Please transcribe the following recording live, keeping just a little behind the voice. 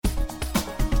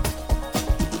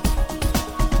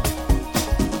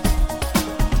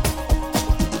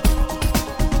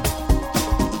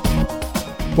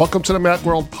Welcome to the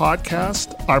Macworld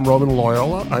podcast. I'm Roman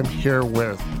Loyola. I'm here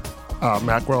with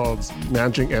Macworld's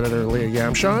managing editor, Leah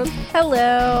Yamshan.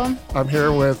 Hello. I'm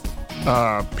here with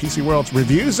PC World's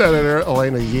reviews editor,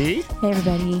 Elena Yee. Hey,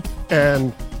 everybody.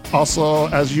 And also,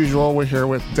 as usual, we're here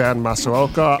with Dan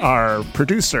Masuoka, our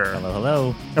producer. Hello,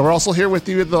 hello. And we're also here with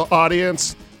you, the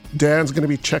audience. Dan's going to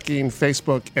be checking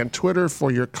Facebook and Twitter for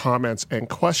your comments and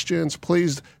questions.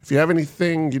 Please, if you have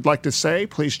anything you'd like to say,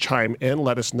 please chime in,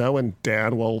 let us know, and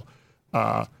Dan will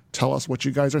tell us what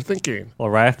you guys are thinking. Well,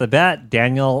 right off the bat,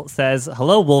 Daniel says,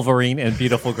 hello, Wolverine and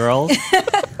beautiful girls.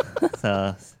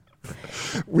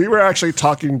 We were actually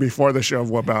talking before the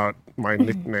show about my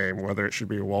nickname, whether it should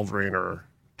be Wolverine or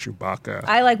Chewbacca.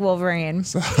 I like Wolverine. Or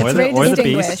It's very the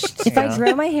distinguished. beast. If I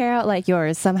grow my hair out like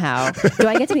yours somehow, do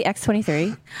I get to be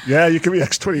X23? Yeah, you can be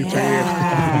X23.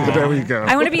 Yeah. There we go.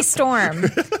 I want to be Storm.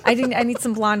 I need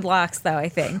some blonde locks, though, I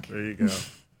think. There you go.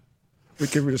 We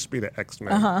can just be the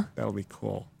X-Men. That'll be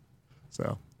cool.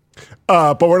 So,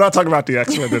 but we're not talking about the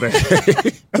X-Men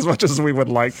today as much as we would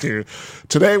like to.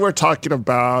 Today we're talking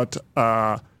about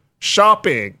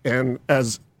shopping. And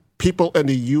as people in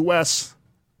the U.S.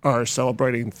 are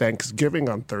celebrating Thanksgiving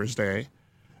on Thursday,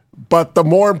 but the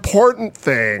more important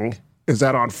thing is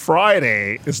that on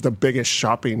Friday is the biggest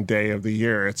shopping day of the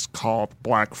year. It's called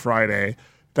Black Friday.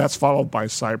 That's followed by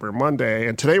Cyber Monday.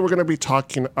 And today we're going to be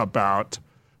talking about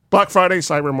Black Friday,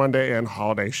 Cyber Monday, and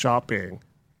holiday shopping.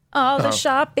 All the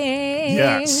shopping.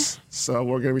 Yes. So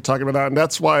we're going to be talking about that. And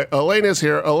that's why Elena's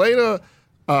here. Elena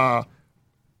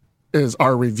is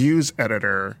our reviews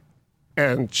editor,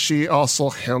 and she also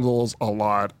handles a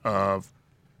lot of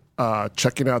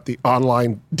checking out the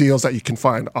online deals that you can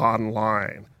find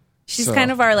online. She's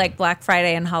kind of our like Black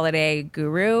Friday and holiday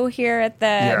guru here at the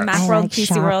Macworld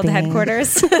PC World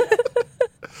headquarters.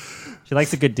 She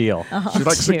likes a good deal. She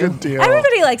likes a good deal.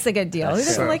 Everybody likes a good deal. Who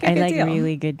doesn't like a good deal? I like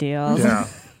really good deals. Yeah.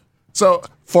 So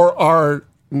for our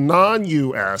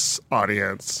non-U.S.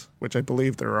 audience, which I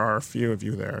believe there are a few of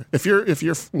you there, if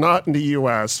you're not in the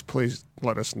U.S., please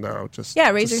let us know. Raise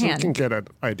your so hand. we can get an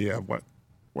idea of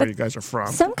where you guys are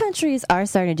from. Some countries are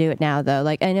starting to do it now, though.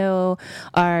 Like, I know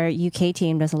our UK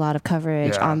team does a lot of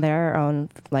coverage on their own,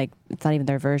 like, it's not even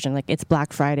their version. Like, it's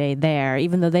Black Friday there,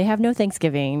 even though they have no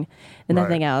Thanksgiving and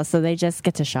nothing else. So they just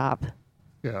get to shop.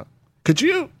 Yeah. Could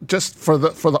you, just for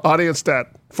the audience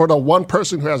for the one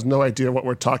person who has no idea what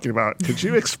we're talking about, could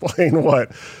you explain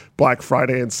what Black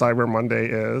Friday and Cyber Monday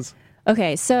is?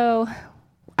 Okay, so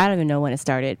I don't even know when it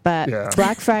started, but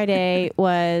Black Friday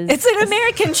was... It's an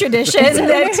American tradition. It's an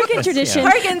American tradition.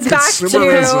 Harkens back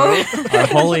to... Our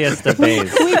holiest of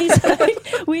days.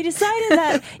 We decided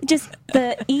that just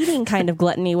the eating kind of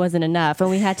gluttony wasn't enough, and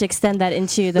we had to extend that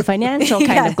into the financial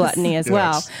kind of gluttony as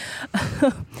well.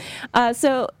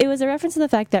 So it was a reference to the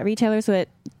fact that retailers would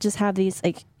just have these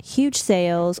like huge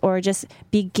sales, or just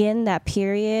begin that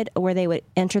period where they would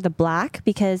enter the black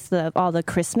because of all the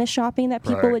Christmas shopping that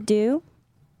people would do.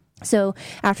 So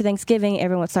after Thanksgiving,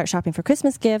 everyone would start shopping for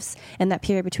Christmas gifts, and that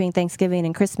period between Thanksgiving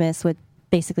and Christmas would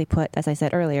basically put, as I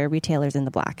said earlier, retailers in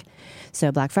the black.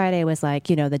 So Black Friday was like,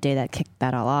 the day that kicked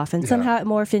that all off. And somehow it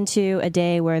morphed into a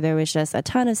day where there was just a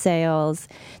ton of sales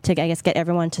to, I guess, get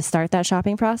everyone to start that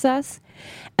shopping process.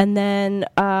 And then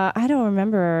I don't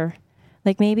remember,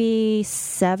 like maybe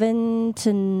 7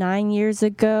 to 9 years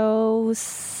ago,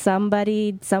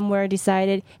 somebody somewhere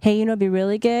decided, hey, it'd be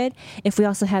really good if we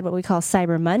also had what we call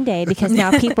Cyber Monday, because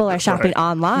now people are shopping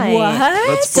online. What?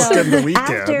 Let's book in the weekend.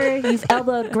 After you've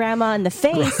elbowed grandma in the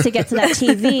face to get to that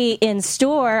TV in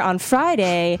store on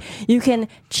Friday, you can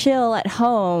chill at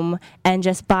home and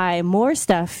just buy more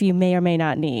stuff you may or may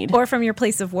not need. Or from your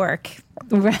place of work.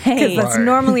 Right. Because that's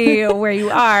normally where you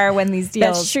are when these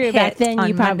deals That's true. hit Back then, on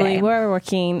you probably Monday. were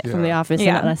working from the office and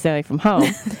not necessarily from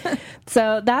home.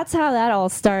 So that's how that all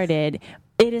started.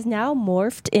 It is now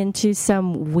morphed into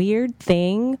some weird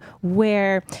thing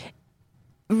where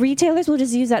retailers will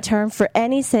just use that term for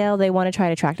any sale they want to try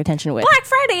to attract attention with. Black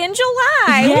Friday in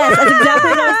July. Yes, that's exactly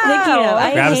what I was thinking of.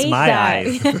 I Grabs hate my that.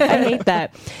 I hate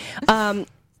that.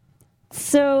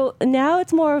 So now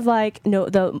it's more of like,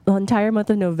 the entire month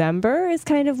of November is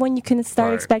kind of when you can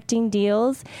start expecting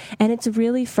deals. And it's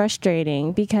really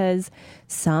frustrating because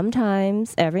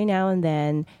sometimes, every now and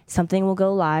then, something will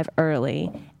go live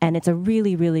early and it's a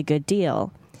really, really good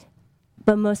deal.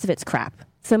 But most of it's crap.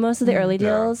 So most of the early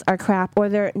deals are crap, or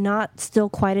they're not still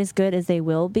quite as good as they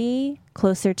will be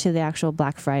closer to the actual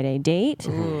Black Friday date.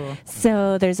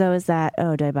 So there's always that,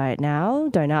 do I buy it now?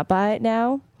 Do I not buy it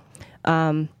now?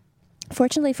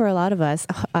 fortunately for a lot of us,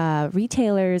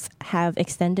 retailers have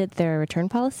extended their return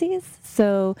policies.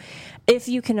 So if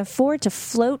you can afford to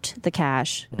float the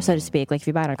cash, so to speak, like if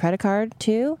you buy it on a credit card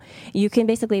too, you can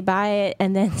basically buy it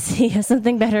and then see if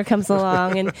something better comes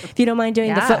along. And if you don't mind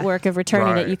doing the footwork of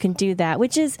returning it, you can do that,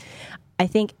 which is, I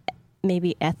think,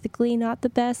 maybe ethically not the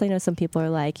best. I know some people are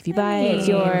like, if you buy it, it's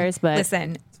yours. But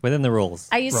listen, it's within the rules.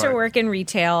 I used to work in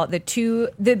retail.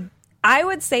 I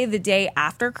would say the day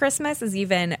after Christmas is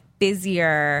even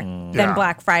busier than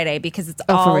Black Friday because it's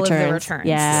all of the returns.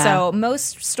 Yeah. So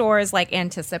most stores like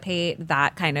anticipate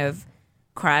that kind of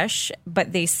crush,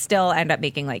 but they still end up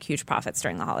making like huge profits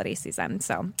during the holiday season.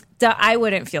 So I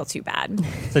wouldn't feel too bad.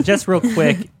 So just real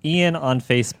quick, Ian on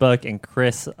Facebook and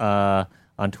Chris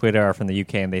on Twitter are from the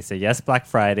UK, and they say yes, Black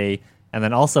Friday. And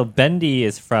then also Bendy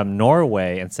is from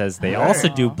Norway and says they also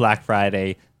do Black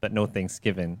Friday, but no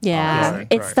Thanksgiving. Yeah,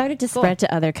 it started to spread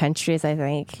to other countries, I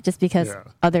think, just because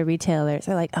other retailers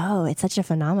are like, oh, it's such a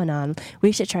phenomenon.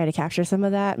 We should try to capture some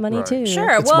of that money too.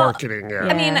 Sure. It's marketing,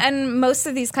 I mean, and most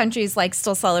of these countries like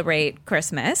still celebrate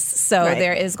Christmas. So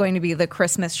there is going to be the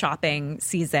Christmas shopping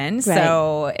season. Right.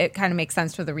 So it kind of makes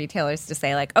sense for the retailers to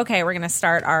say like, okay, we're going to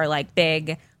start our like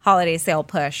big holiday sale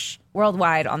push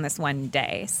worldwide on this one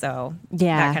day. So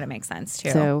that kind of makes sense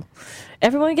too. So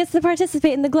everyone gets to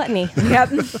participate in the gluttony. Yep.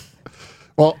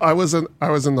 Well, I was in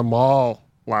the mall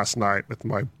last night with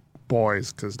my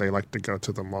boys because they like to go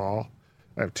to the mall.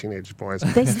 I have teenage boys.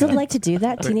 They still like to do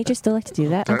that? Teenagers still like to do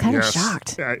that? I'm kind of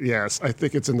shocked. Yes, I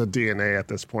think it's in the DNA at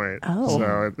this point. Oh.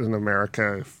 So in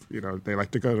America, they like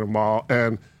to go to the mall.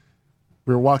 And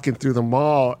we were walking through the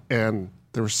mall, and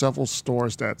there were several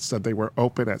stores that said they were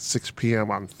open at 6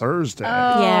 p.m. on Thursday.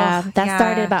 Yeah, that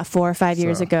started about 4 or 5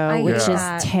 years ago, which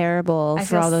is terrible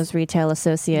for all those retail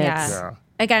associates. Yeah.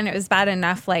 Again, it was bad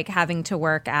enough like having to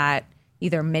work at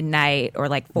either midnight or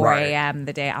like 4 a.m.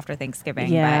 the day after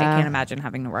Thanksgiving. Yeah. But I can't imagine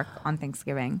having to work on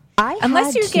Thanksgiving.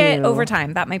 Unless you get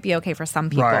overtime, that might be okay for some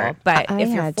people. Right. But if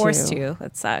you're forced to,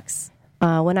 it sucks.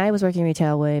 When I was working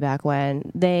retail way back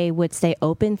when, they would stay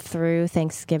open through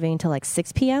Thanksgiving till like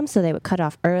 6 p.m. So they would cut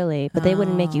off early, but they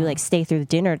wouldn't make you like stay through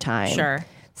dinner time. Sure.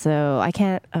 So I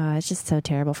can't, it's just so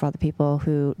terrible for all the people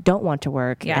who don't want to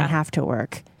work and have to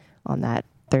work on that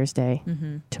Thursday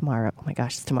tomorrow. Oh my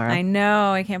gosh, it's tomorrow. I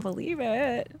know. I can't believe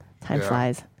it. Time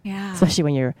flies. Yeah. Especially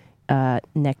when you're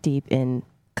neck deep in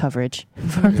coverage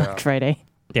for Black Friday.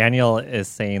 Daniel is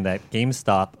saying that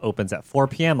GameStop opens at 4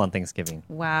 p.m. on Thanksgiving.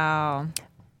 Wow.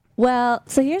 Well,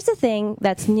 so here's the thing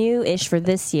that's new-ish for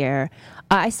this year.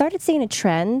 I started seeing a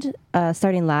trend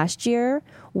starting last year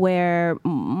where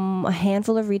a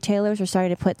handful of retailers were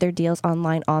starting to put their deals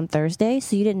online on Thursday,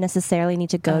 so you didn't necessarily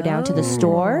need to go down to the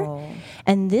store.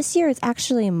 And this year it's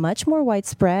actually much more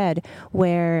widespread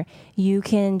where you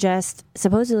can just,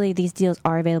 supposedly these deals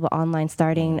are available online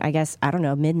starting, I guess,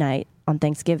 midnight on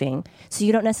Thanksgiving. So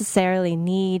you don't necessarily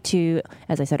need to,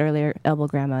 as I said earlier, elbow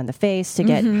grandma in the face to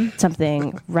get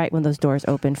something right when those doors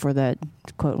open for the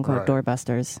quote-unquote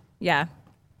doorbusters. Yeah.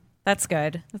 That's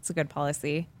good. That's a good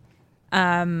policy.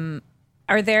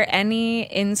 Are there any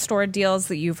in-store deals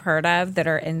that you've heard of that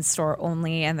are in-store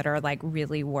only and that are like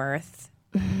really worth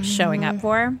showing up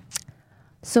for?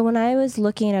 So when I was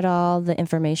looking at all the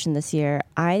information this year,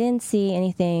 I didn't see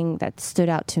anything that stood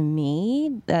out to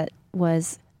me that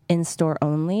was in-store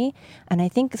only. And I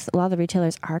think a lot of the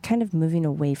retailers are kind of moving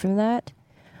away from that.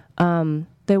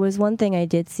 There was one thing I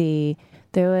did see.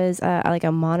 There was like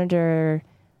a monitor.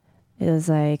 It was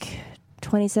like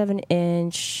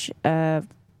 27-inch, I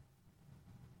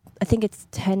think it's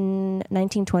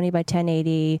 1920 by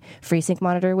 1080 FreeSync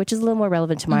monitor, which is a little more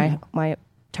relevant to my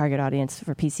target audience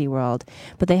for PC World.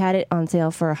 But they had it on sale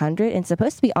for $100 and it's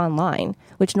supposed to be online,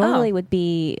 which normally would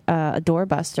be a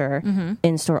doorbuster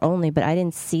in-store only, but I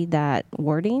didn't see that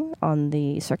wording on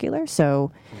the circular.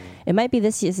 So it might be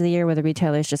this is the year where the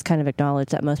retailers just kind of acknowledge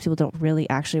that most people don't really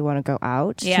actually want to go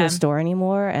out to a store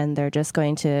anymore, and they're just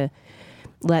going to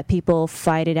let people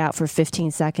fight it out for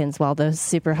 15 seconds while those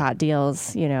super hot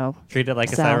deals, Treat it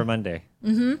like a Cyber Monday.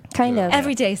 Kind of.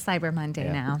 Every day Cyber Monday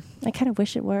now. I kind of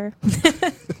wish it were.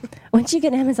 Once you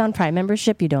get an Amazon Prime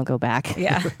membership, you don't go back.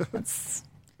 Yeah, that's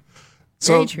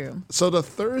very true. So the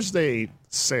Thursday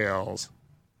sales,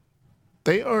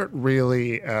 they don't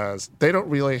really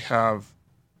have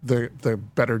the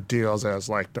better deals as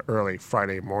like the early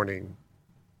Friday morning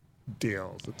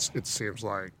deals. It seems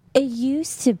like. It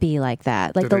used to be like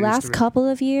that. Like the last couple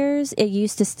of years, it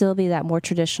used to still be that more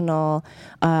traditional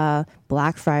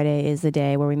Black Friday is the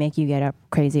day where we make you get up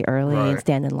crazy early and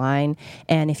stand in line.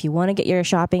 And if you want to get your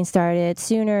shopping started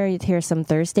sooner, here's some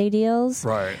Thursday deals.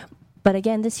 Right. But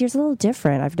again, this year's a little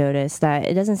different. I've noticed that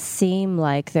it doesn't seem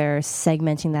like they're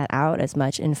segmenting that out as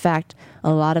much. In fact,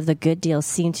 a lot of the good deals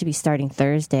seem to be starting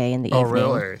Thursday in the evening. Oh,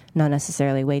 really? Not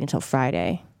necessarily wait until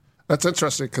Friday. That's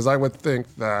interesting because I would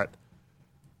think that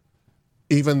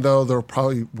even though there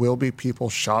probably will be people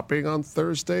shopping on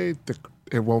Thursday,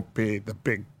 it won't be the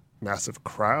big, massive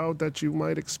crowd that you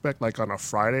might expect like on a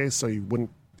Friday. So you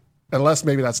wouldn't, unless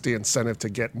maybe that's the incentive to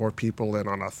get more people in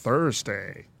on a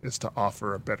Thursday, is to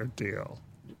offer a better deal.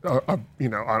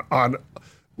 On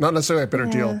not necessarily a better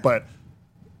deal, but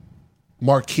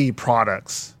marquee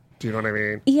products. Do you know what I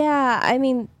mean? Yeah, I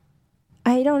mean,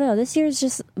 I don't know. This year is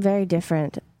just very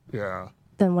different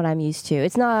than what I'm used to.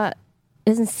 It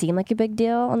doesn't seem like a big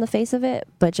deal on the face of it,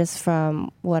 but just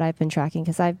from what I've been tracking,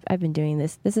 because I've been doing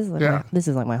this. This is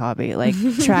like my hobby. Like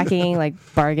tracking like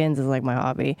bargains is like my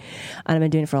hobby, and I've been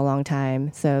doing it for a long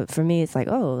time. So for me, it's like,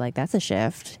 oh, like that's a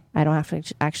shift. I don't have to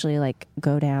actually like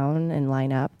go down and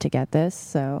line up to get this.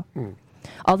 So,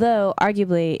 although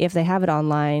arguably, if they have it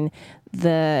online,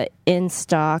 the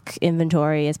in-stock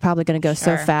inventory is probably going to go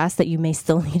so fast that you may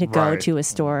still need to go to a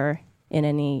store in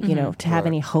any, to have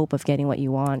any hope of getting what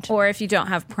you want. Or if you don't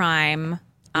have Prime,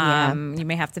 you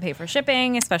may have to pay for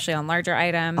shipping, especially on larger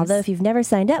items. Although if you've never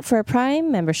signed up for a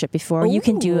Prime membership before, you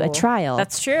can do a trial.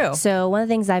 That's true. So one of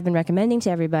the things I've been recommending to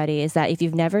everybody is that if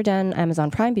you've never done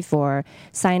Amazon Prime before,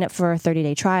 sign up for a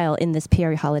 30-day trial in this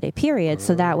holiday period,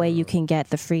 so that way you can get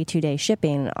the free 2-day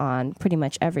shipping on pretty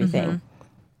much everything.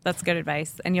 That's good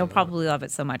advice. And you'll probably love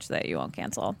it so much that you won't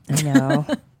cancel. I know.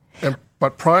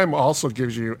 But Prime also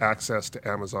gives you access to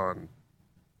Amazon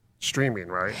streaming,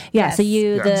 right? Yeah, so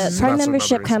the So Prime that's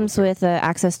membership another comes reason, with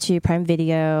access to Prime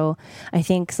Video. I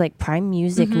think it's like Prime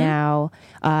Music now.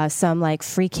 Some like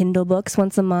free Kindle books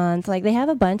once a month. Like they have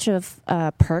a bunch of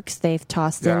perks they've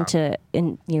tossed in to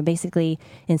basically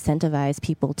incentivize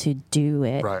people to do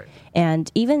it. Right.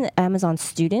 And even Amazon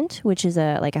Student, which is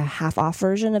a half off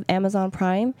version of Amazon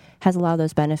Prime, has a lot of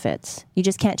those benefits. You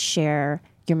just can't share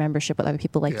your membership with other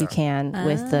people like you can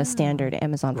with the standard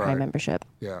Amazon Prime membership.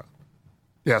 Yeah.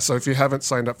 Yeah, so if you haven't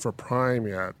signed up for Prime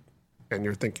yet and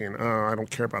you're thinking, oh, I don't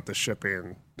care about the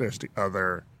shipping, there's the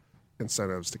other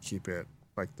incentives to keep it,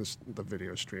 like the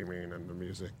video streaming and the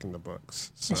music and the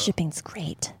books. So, the shipping's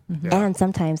great. And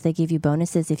sometimes they give you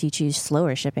bonuses if you choose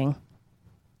slower shipping.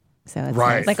 So it's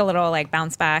nice. Like a little like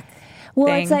bounce back. Well,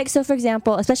 thing. it's like, so for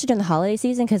example, especially during the holiday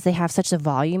season, because they have such a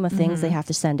volume of things they have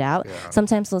to send out,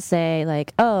 sometimes they'll say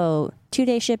like, oh,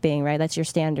 2-day shipping, right? That's your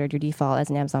standard, your default as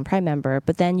an Amazon Prime member.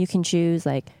 But then you can choose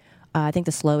like, I think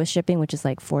the slowest shipping, which is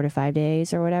like 4 to 5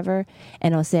 days or whatever.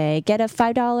 And it'll say, get a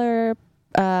 $5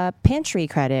 pantry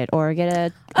credit or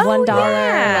get a $1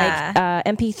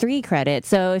 MP3 credit.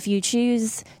 So if you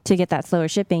choose to get that slower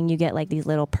shipping, you get like these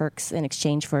little perks in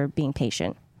exchange for being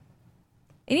patient.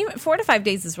 And even 4 to 5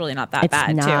 days is really not that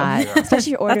bad, too. Especially if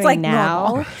you're ordering like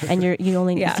now, and if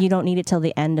you don't need it till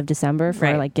the end of December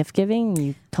for like gift giving,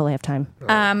 you totally have time.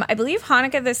 I believe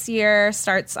Hanukkah this year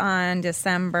starts on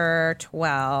December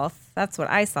 12th. That's what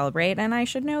I celebrate, and I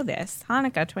should know this.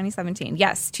 Hanukkah 2017.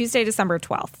 Yes, Tuesday, December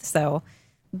 12th. So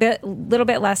a little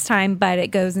bit less time, but it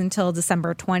goes until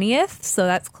December 20th, so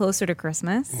that's closer to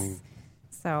Christmas.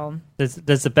 So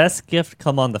Does the best gift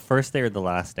come on the first day or the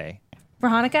last day? for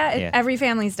Hanukkah, every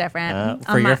family's different.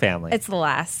 For your family. It's the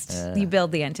last. You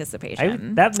build the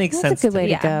anticipation. That makes That's sense. a good way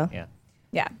me. to go. Yeah.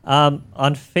 Yeah. On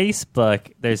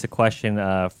Facebook, there's a question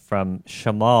from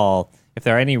Shamal. If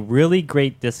there are any really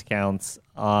great discounts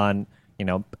on,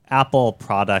 Apple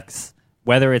products,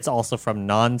 whether it's also from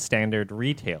non-standard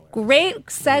retailers. Great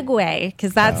segue,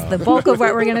 because that's the bulk of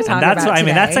what we're going to talk about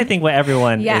today. That's I think what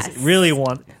everyone is really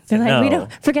want to They're like, know. we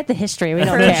don't forget the history. We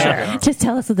don't care. Just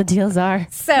tell us what the deals are.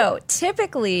 So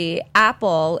typically,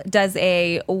 Apple does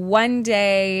a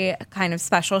one-day kind of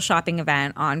special shopping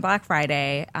event on Black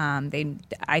Friday.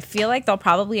 I feel like they'll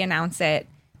probably announce it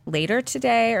later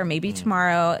today or maybe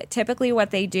tomorrow. Typically,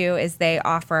 what they do is they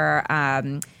offer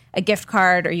a gift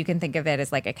card, or you can think of it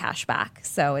as like a cash back.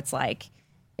 So it's like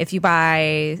if you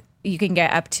buy, you can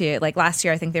get up to, like last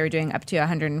year, I think they were doing up to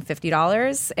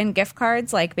 $150 in gift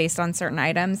cards, like based on certain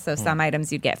items. So some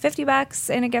items you'd get $50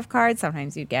 in a gift card.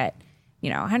 Sometimes you'd get,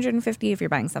 $150 if you're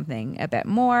buying something a bit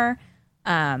more.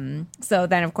 So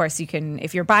then of course you can,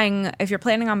 if you're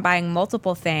planning on buying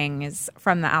multiple things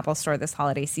from the Apple Store this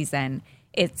holiday season,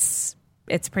 it's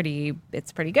pretty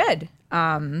good.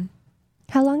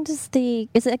 How long is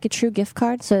it like a true gift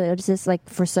card? So it's just like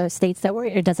for states that where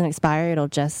it doesn't expire, it'll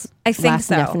just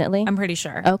last indefinitely? I'm pretty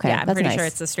sure. Okay, yeah, I'm that's pretty nice. sure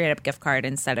it's a straight up gift card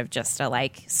instead of just a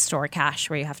like store cash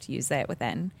where you have to use it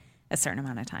within a certain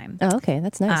amount of time. Oh, okay,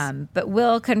 that's nice. But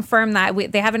we'll confirm that.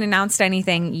 They haven't announced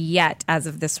anything yet as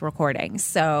of this recording.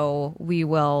 So we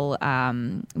will,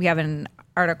 we have an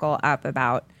article up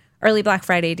about early Black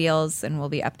Friday deals, and we'll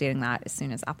be updating that as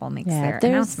soon as Apple makes their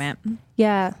announcement.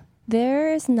 Yeah,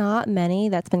 there's not many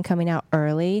that's been coming out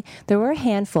early. There were a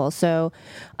handful. So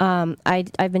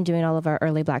I've been doing all of our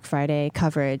early Black Friday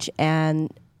coverage,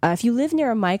 and if you live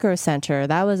near a Micro Center,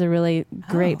 that was a really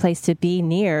great place to be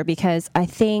near, because I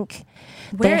think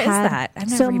Where is that? I've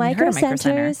never even heard of Micro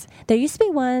Center. There used to be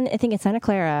one, I think, in Santa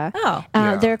Clara. Oh.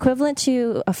 They're equivalent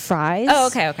to a Fry's. Oh,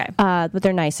 okay. But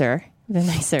they're nicer. They're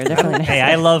nicer. They're really nice. Hey,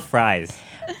 I love Fry's.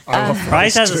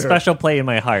 Fry's has a special place in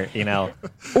my heart, you know.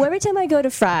 Well, every time I go to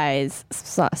Fry's,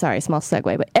 sorry, small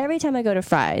segue, but every time I go to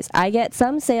Fry's, I get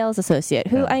some sales associate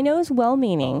who I know is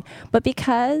well-meaning, but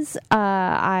because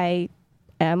I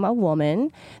am a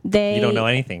woman, you don't know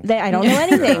anything. I don't know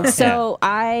anything. So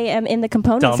I am in the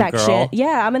component section. Girl.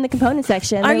 Yeah, I'm in the component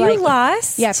section. Are you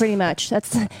lost? Yeah, pretty much. That's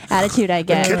the attitude I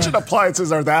get. Kitchen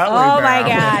appliances are that way Oh now. my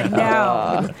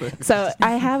God, no. So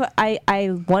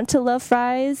I want to love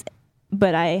Fry's,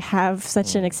 but I have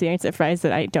such an experience at Fry's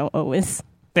that I don't always.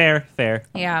 Fair.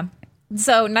 Yeah.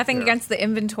 So nothing against the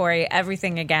inventory,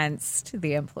 everything against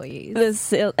the employees.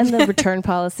 And the return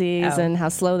policies and how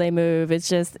slow they move. It's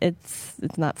just, it's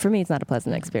not, for me, it's not a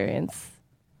pleasant experience.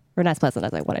 Or not as pleasant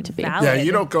as I want it to be. Valid. Yeah,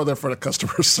 you don't go there for the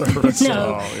customer service.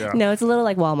 No, yeah. no, it's a little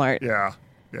like Walmart. Yeah.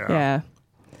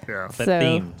 But So-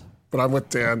 themed. But I'm with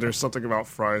Dan. There's something about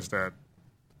Fry's that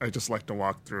I just like to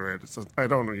walk through it. I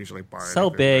don't usually buy it. So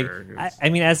big. I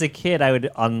mean, as a kid,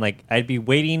 I'd be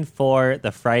waiting for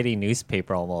the Friday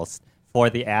newspaper almost for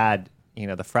the ad,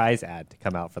 the Fry's ad to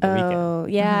come out for the weekend. Oh,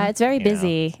 yeah, it's very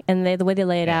busy. And the way they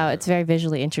lay it out, it's very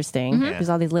visually interesting. Mm-hmm. There's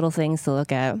all these little things to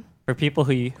look at. For people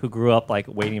who grew up like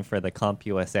waiting for the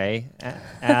CompUSA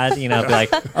ad, be like,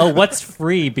 oh, what's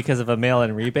free because of a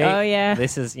mail-in rebate? Oh, yeah.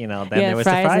 This is, then there was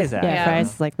the Fry's ad. Yeah,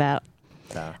 Fry's is like that.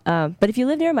 So. But if you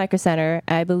live near a Micro Center,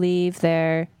 I believe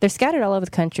they're scattered all over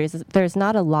the country. There's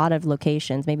not a lot of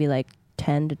locations, maybe like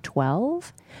 10 to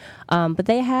 12. But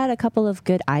they had a couple of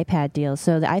good iPad deals.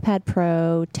 So the iPad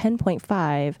Pro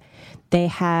 10.5, they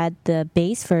had the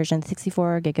base version,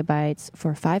 64 gigabytes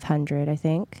for $500, I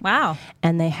think. Wow.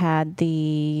 And they had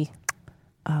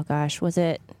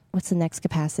what's the next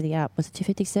capacity up? Was it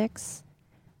 256?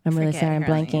 I'm really sorry, I'm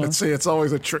blanking. Let's see, it's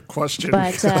always a trick question.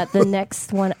 But the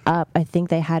next one up, I think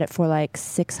they had it for like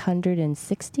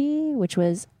 $660, which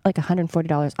was like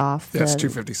 $140 off. Yeah, it's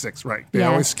 256, right? They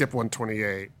always skip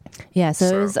 128. Yeah,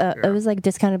 so it was like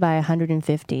discounted by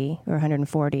 150 or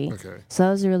 140. Okay. So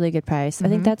that was a really good price. I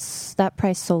think that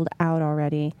price sold out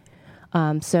already.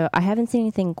 So I haven't seen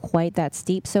anything quite that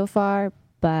steep so far,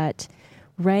 but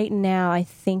right now I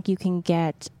think you can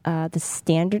get the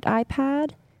standard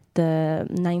iPad, the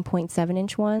 9.7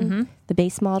 inch one, the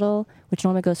base model, which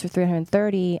normally goes for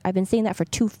 $330. I've been seeing that for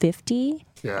 $250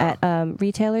 at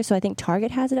retailers. So I think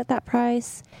Target has it at that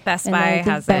price. Best and Buy I think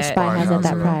has Best it. Buy has it at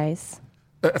that it. price.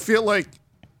 I feel like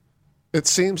it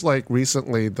seems like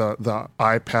recently the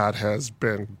iPad has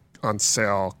been on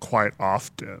sale quite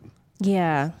often.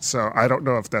 Yeah. So I don't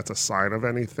know if that's a sign of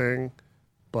anything,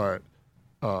 but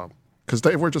because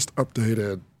they were just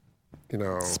updated,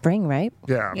 Spring, right?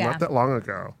 Yeah, Yeah. not that long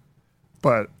ago.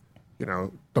 But,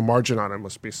 the margin on it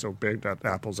must be so big that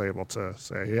Apple's able to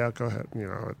say, yeah, go ahead, you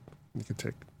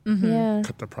can Yeah.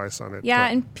 cut the price on it. Yeah,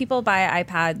 But- and people buy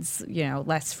iPads,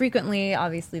 less frequently,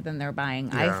 obviously, than they're buying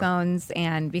iPhones.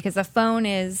 And because a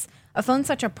phone's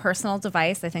such a personal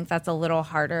device, I think that's a little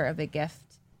harder of a gift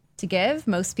to give.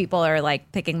 Most people are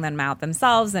like picking them out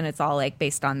themselves, and it's all like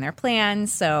based on their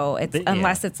plans. So it's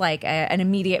unless it's like an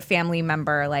immediate family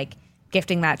member, like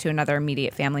gifting that to another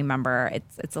immediate family member,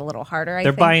 it's a little harder. I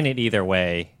They're think. buying it either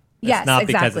way. Yes, it's not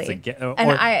exactly. because it's a gift.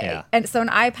 And so an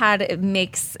iPad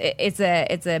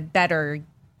it's a better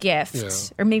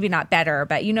gift, or maybe not better,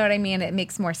 but you know what I mean. It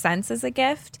makes more sense as a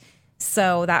gift.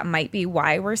 So that might be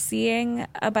why we're seeing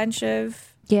a bunch of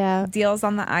deals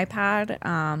on the iPad.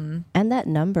 And that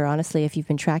number, honestly, if you've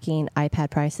been tracking iPad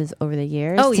prices over the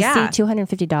years, see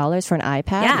 $250 for an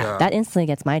iPad, that instantly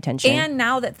gets my attention. And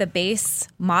now that the base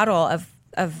model of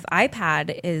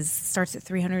iPad starts at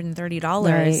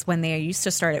 $330 when they used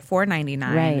to start at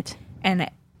 $499. Right. And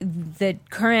the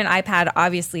current iPad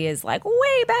obviously is like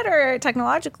way better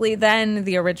technologically than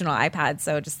the original iPad.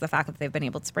 So just the fact that they've been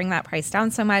able to bring that price down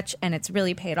so much, and it's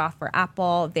really paid off for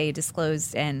Apple. They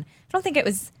disclosed, and I don't think it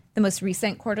was the most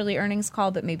recent quarterly earnings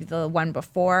call, but maybe the one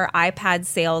before, iPad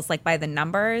sales, like by the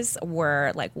numbers,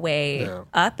 were like way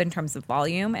up in terms of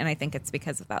volume, and I think it's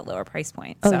because of that lower price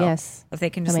point. Oh, so yes. if they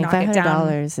can just knock $500 it down,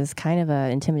 is kind of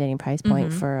an intimidating price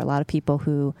point for a lot of people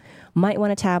who might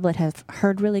want a tablet, have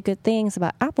heard really good things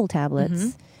about Apple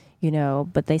tablets,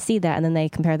 but they see that and then they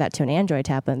compare that to an Android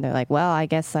tablet and they're like, well, I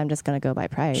guess I'm just going to go by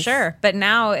price. Sure. But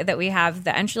now that we have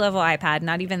the entry-level iPad,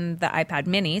 not even the iPad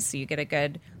mini, so you get a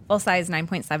good full-size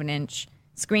 9.7-inch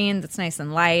screen that's nice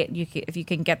and light. If you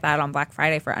can get that on Black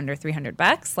Friday for under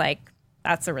 $300, like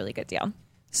that's a really good deal.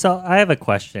 So I have a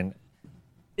question.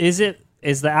 Is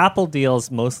the Apple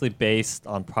deals mostly based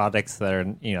on products that are,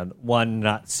 one,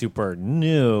 not super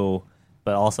new,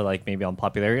 but also like maybe on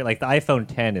popularity? Like the iPhone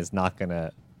 10 is not going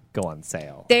to go on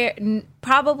sale.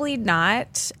 Probably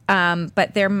not,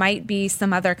 but there might be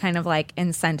some other kind of like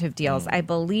incentive deals. I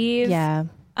believe. Yeah.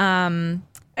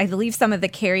 I believe some of the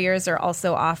carriers are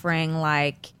also offering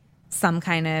like some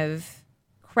kind of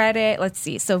credit. Let's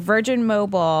see. So Virgin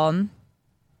Mobile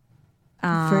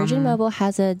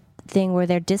has a thing where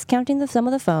they're discounting some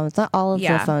of the phones, not all of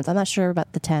the phones. I'm not sure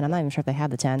about the 10. I'm not even sure if they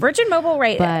have the 10. Virgin Mobile,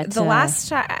 right? But, the last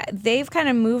time they've kind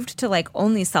of moved to like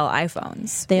only sell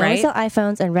iPhones. They right? only sell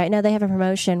iPhones, and right now they have a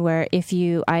promotion where if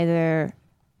you either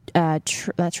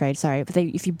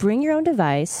if you bring your own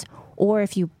device or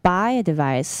if you buy a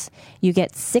device, you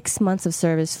get 6 months of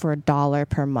service for $1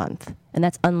 per month, and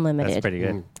that's unlimited. That's pretty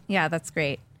good. Yeah, that's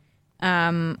great.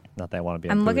 Not that I want to be.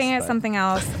 I'm looking at something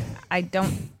else. I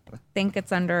don't think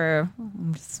it's under.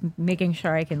 I'm just making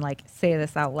sure I can like say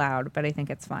this out loud, but I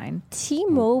think it's fine.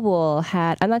 T-Mobile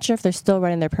had. I'm not sure if they're still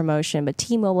running their promotion, but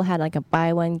T-Mobile had like a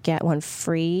buy one get one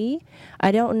free.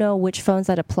 I don't know which phones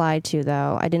that applied to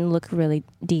though. I didn't look really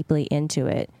deeply into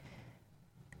it.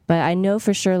 But I know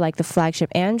for sure, like the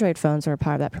flagship Android phones were a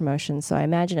part of that promotion. So I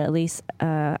imagine at least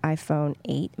iPhone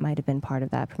 8 might have been part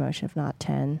of that promotion, if not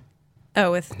 10.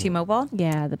 Oh, with T-Mobile?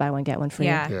 Yeah, the buy one, get one free.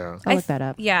 Yeah. I'll look that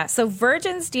up. Yeah, so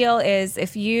Virgin's deal is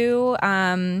if you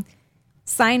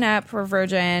sign up for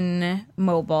Virgin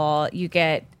Mobile, you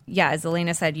get, as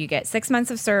Elena said, you get 6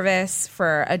 months of service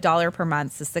for $1 per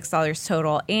month, so $6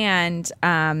 total. And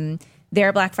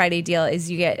their Black Friday deal is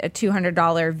you get a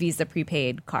 $200 Visa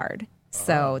prepaid card.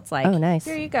 So it's like, oh, nice.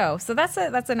 Here you go. So that's a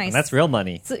nice. And that's real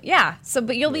money. So, yeah. So,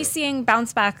 but you'll be seeing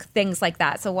bounce back things like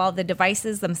that. So while the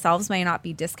devices themselves may not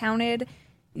be discounted,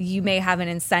 you may have an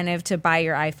incentive to buy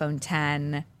your iPhone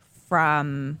 10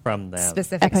 from them.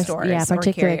 Specific stores. Yeah,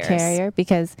 particular or carrier.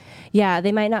 Because,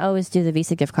 they might not always do the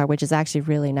Visa gift card, which is actually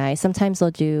really nice. Sometimes they'll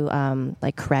do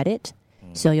like credit.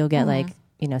 So you'll get like,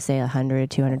 say $100,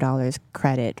 $200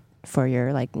 credit for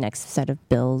your like next set of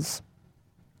bills.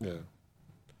 Yeah.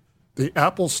 The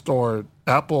Apple Store,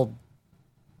 Apple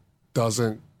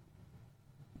doesn't.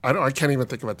 I can't even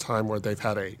think of a time where they've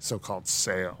had a so-called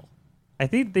sale. I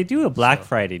think they do a Black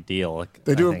Friday deal.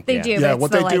 They do. They do. Yeah,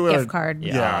 what they do gift card.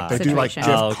 Yeah, they do like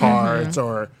gift cards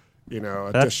or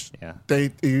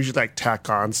they usually like tack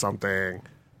on something,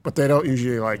 but they don't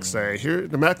usually like say here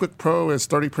the MacBook Pro is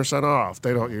 30% off.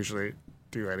 They don't usually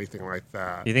do anything like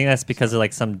that. You think that's because of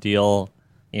like some deal,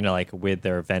 like with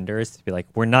their vendors to be like,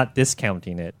 we're not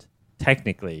discounting it.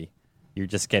 Technically, you're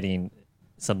just getting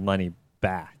some money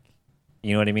back.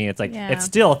 You know what I mean? It's like it's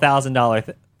still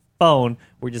 $1,000 phone.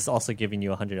 We're just also giving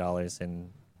you $100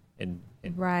 in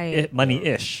right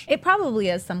money-ish. It probably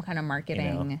is some kind of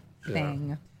marketing thing.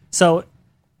 Yeah. So,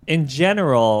 in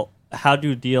general, how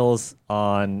do deals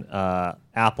on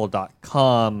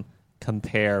Apple.com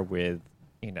compare with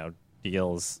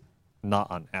deals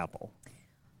not on Apple?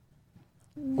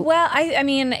 Well, I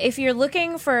mean, if you're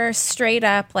looking for straight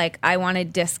up, like, I want a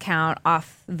discount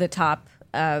off the top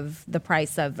of the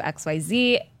price of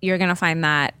XYZ, you're going to find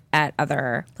that at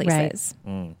other places.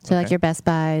 Right. So, like your Best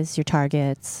Buys, your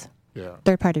Targets,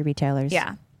 third-party retailers.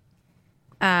 Yeah.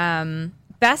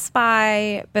 Best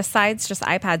Buy, besides just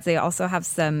iPads, they also have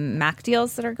some Mac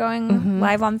deals that are going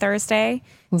live on Thursday.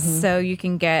 So you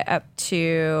can get up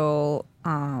to,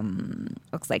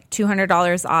 looks like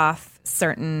 $200 off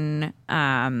certain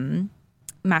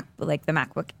like the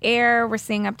MacBook Air. We're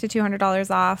seeing up to $200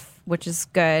 off, which is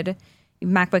good.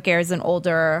 MacBook Air is an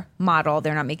older model.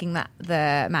 They're not making the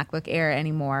MacBook Air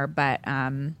anymore, but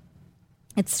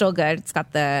it's still good. It's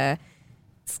got the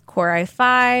Core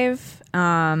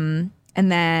i5. And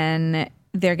then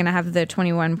they're going to have the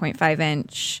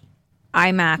 21.5-inch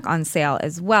iMac on sale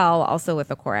as well, also with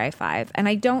a Core i5. And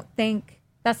I don't think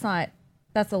that's a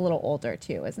little older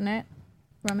too, isn't it,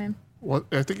 Roman? Well,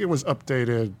 I think it was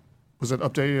updated Was it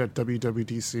updated at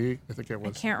WWDC? I think it I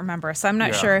was. can't remember. So I'm not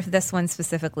Yeah. sure if this one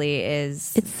specifically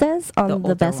is. It says on the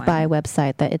older Best Buy one.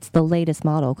 website that it's the latest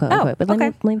model, quote Oh, unquote. But let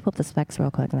okay. me pull up the specs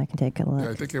real quick, and I can take a look. Yeah,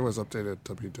 I think it was updated at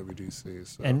WWDC.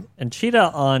 So. And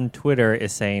Cheetah on Twitter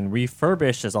is saying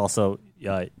refurbished is also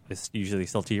is usually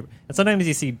still cheaper. And sometimes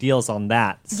you see deals on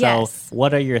that. So Yes.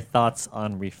 what are your thoughts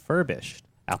on refurbished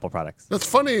Apple products? That's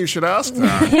funny you should ask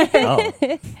that.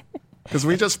 Oh, Because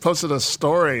we just posted a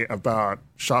story about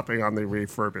shopping on the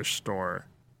refurbished store.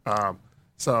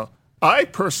 So I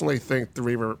personally think the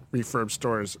refurb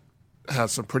stores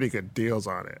has some pretty good deals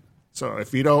on it. So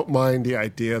if you don't mind the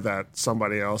idea that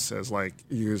somebody else has like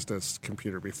used this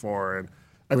computer before, and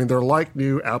I mean they're like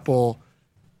new. Apple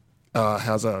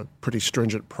has a pretty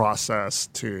stringent process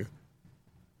to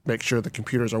make sure the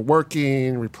computers are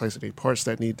working, replace any parts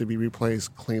that need to be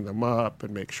replaced, clean them up,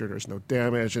 and make sure there's no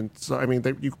damage. And so, I mean,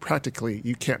 you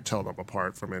can't tell them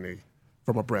apart from a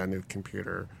brand new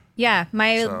computer. Yeah,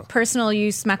 my So- personal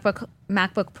use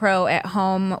MacBook Pro at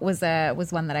home was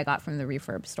one that I got from the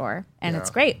refurb store, and it's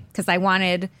Yeah. great because I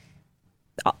wanted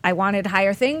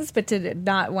higher things, but did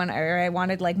not want, or I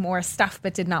wanted like more stuff,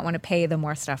 but did not want to pay the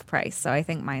more stuff price. So I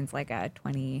think mine's like a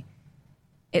 20.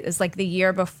 It was like the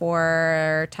year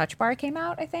before Touch Bar came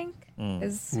out. I think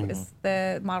is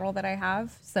the model that I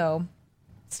have. So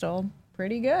still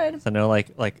pretty good. so no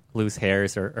like loose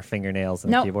hairs or fingernails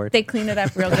in the No, keyboard? they clean it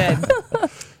up real good.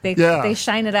 Yeah. They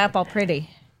shine it up all pretty.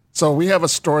 So we have a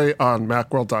story on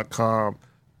Macworld.com,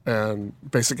 and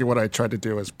basically what I tried to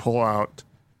do is pull out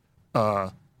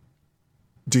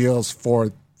deals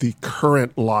for the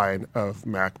current line of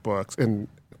MacBooks and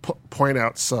point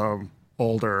out some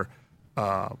older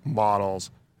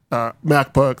models,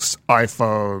 MacBooks,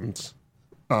 iPhones,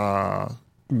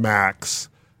 Macs.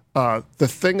 The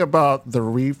thing about the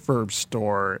refurb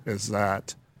store is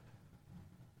that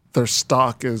their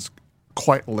stock is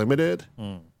quite limited.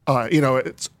 They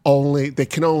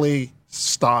can only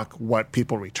stock what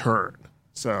people return.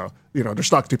 So, their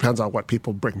stock depends on what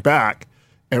people bring back,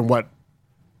 and what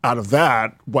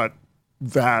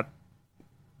that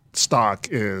stock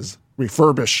is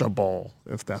refurbishable,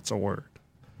 if that's a word.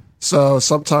 So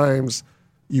sometimes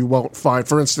you won't find,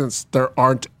 for instance, there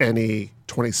aren't any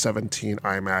 2017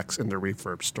 iMacs in the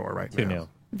refurb store right Too now. new.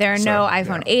 There are no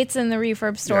iPhone 8s in the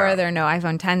refurb store. Yeah. There are no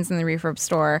iPhone 10s in the refurb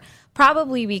store,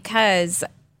 probably because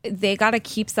they got to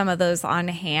keep some of those on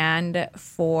hand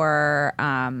for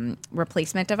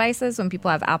replacement devices when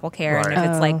people have Apple Care. And Right. if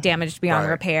it's like damaged beyond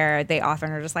Right. repair, they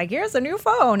often are just like, here's a new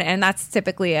phone. And that's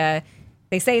typically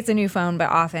they say it's a new phone, but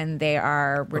often they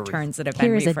are returns that have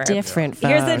been Here's a refurbed. different phone.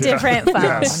 Here's a different phone.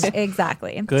 Yes.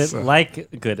 Exactly. Good,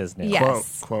 good as new. Yeah.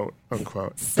 Yes. Quote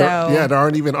unquote. So- there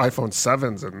aren't even iPhone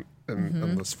 7s in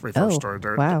this refurb Oh, store.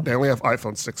 wow. They only have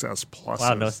iPhone 6s Plus.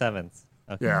 Wow, no sevens.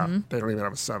 Okay. Yeah, they don't even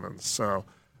have a 7. So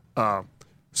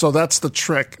that's the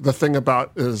trick. The thing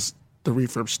about is the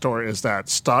refurb store is that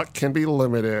stock can be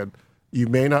limited. You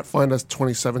may not find a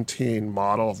 2017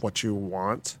 model of what you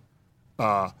want,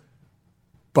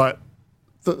 but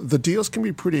the deals can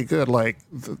be pretty good. Like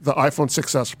the iPhone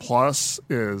 6s Plus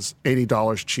is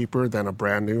 $80 cheaper than a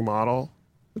brand new model,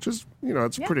 which is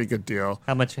it's a pretty good deal.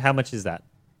 How much is that?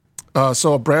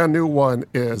 So a brand new one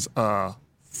is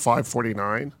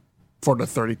 $549 for the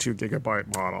 32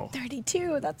 gigabyte model.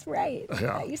 32, that's right.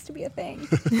 Yeah. That used to be a thing.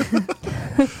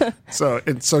 So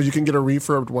you can get a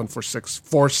refurbed one for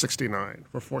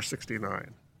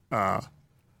 $469.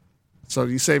 So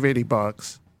you save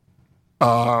 $80.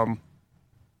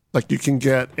 Like you can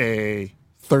get a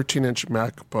 13-inch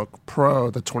MacBook Pro,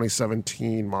 the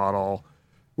 2017 model,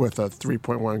 with a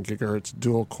 3.1 gigahertz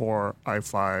dual-core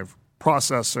i5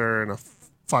 processor and a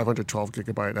 512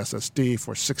 gigabyte SSD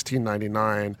for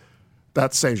 $1,699.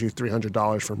 That saves you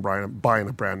 $300 from buying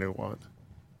a brand new one.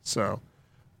 So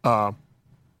So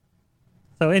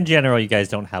in general, you guys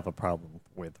don't have a problem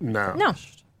with no. No.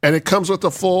 And it comes with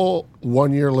a full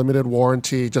 1-year limited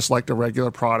warranty, just like the regular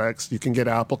products. You can get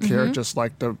Apple Care just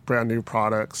like the brand new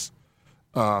products.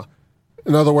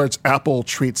 In other words, Apple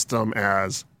treats them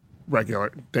as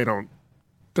regular. They're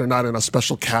not in a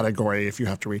special category if you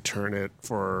have to return it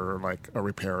for like a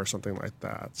repair or something like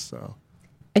that. So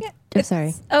I'm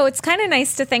sorry. Oh, it's kind of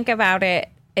nice to think about it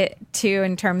too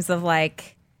in terms of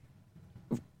like,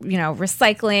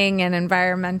 recycling and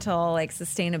environmental like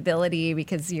sustainability,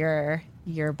 because you're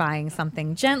buying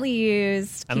something gently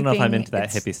used. I don't know if I'm into that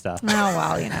it's- hippie stuff. Oh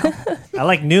well, I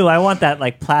like new. I want that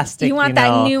like plastic. You want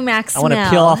that new Mac I want to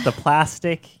smell. peel off the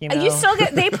plastic. You still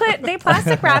get they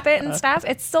plastic wrap it and stuff.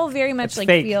 It's still very much It's like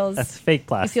fake. feels. That's fake It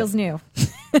plastic. feels new.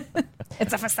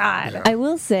 It's a facade. I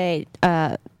will say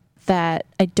that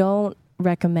I don't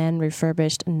recommend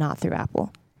refurbished not through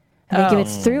Apple. I think if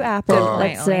it's through Apple,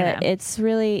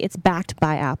 it's backed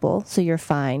by Apple, so you're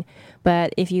fine.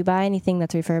 But if you buy anything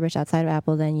that's refurbished outside of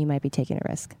Apple, then you might be taking a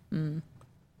risk.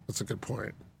 That's a good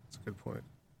point.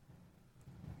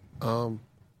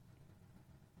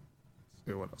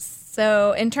 See what else.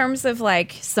 So in terms of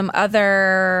like some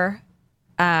other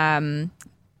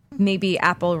maybe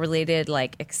Apple related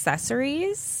like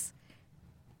accessories,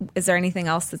 is there anything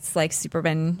else that's like super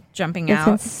been jumping out?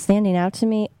 It's been standing out to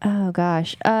me. Oh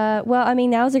gosh. Well, I mean,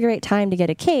 now's a great time to get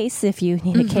a case if you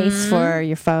need a case for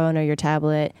your phone or your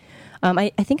tablet. I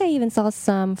think I even saw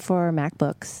some for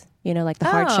MacBooks. You know, like the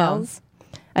hard shells.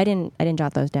 I didn't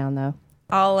jot those down though.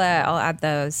 I'll add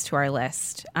those to our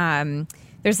list.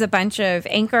 There's a bunch of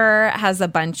Anchor has a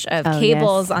bunch of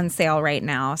cables on sale right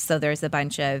now. So there's a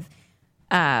bunch of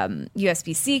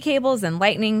USB-C cables and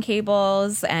lightning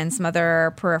cables and some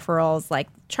other peripherals like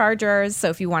chargers. So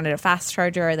if you wanted a fast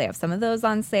charger, they have some of those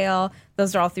on sale.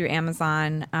 Those are all through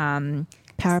Amazon.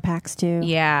 Power packs too.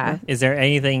 Yeah. Is there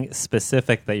anything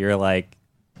specific that you're like,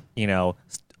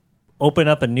 open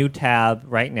up a new tab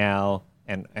right now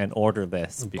and order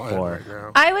this before?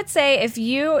 Right, I would say if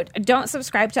you don't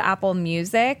subscribe to Apple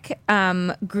Music,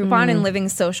 Groupon and Living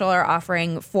Social are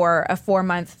offering for a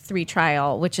 4-month free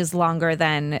trial, which is longer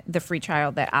than the free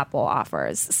trial that Apple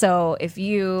offers. So if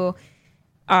you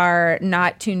are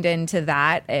not tuned into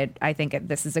that, I think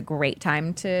this is a great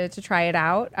time to try it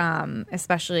out,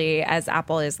 especially as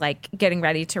Apple is like getting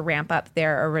ready to ramp up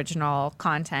their original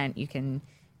content. You can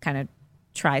kind of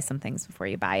try some things before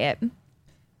you buy it.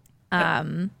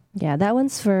 Yeah, that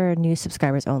one's for new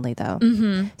subscribers only, though.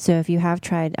 So if you have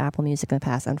tried Apple Music in the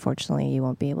past, unfortunately, you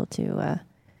won't be able to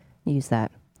use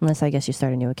that unless, I guess, you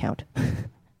start a new account.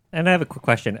 And I have a quick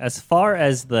question. As far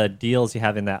as the deals you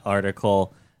have in that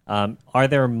article, are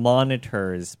there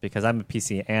monitors? Because I'm a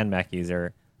PC and Mac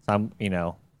user, so I'm,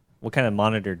 what kind of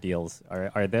monitor deals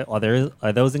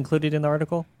are those included in the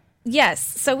article?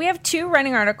 Yes. So we have 2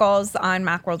 running articles on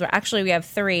Macworld. Actually, we have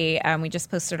 3. We just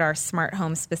posted our smart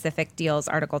home specific deals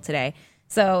article today.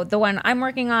 So the one I'm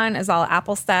working on is all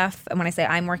Apple stuff. And when I say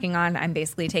I'm working on, I'm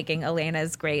basically taking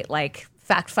Elena's great like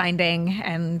fact finding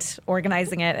and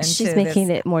organizing it into She's making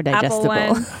it more digestible.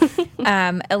 Apple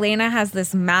one. Elena has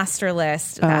this master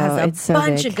list that has a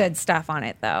bunch of good stuff on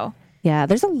it, though. Yeah,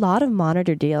 there's a lot of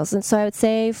monitor deals. And so I would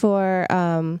say for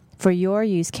your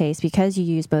use case, because you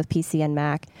use both PC and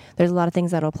Mac, there's a lot of things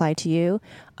that will apply to you.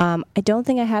 I don't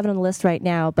think I have it on the list right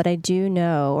now, but I do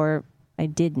know, or I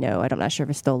did know, I'm not sure if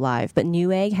it's still live, but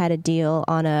Newegg had a deal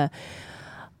on a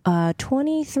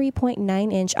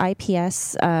 23.9-inch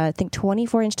IPS, I think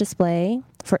 24-inch display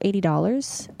for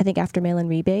 $80, I think after mail-in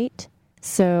rebate.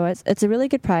 So it's a really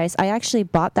good price. I actually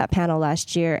bought that panel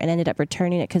last year and ended up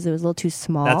returning it because it was a little too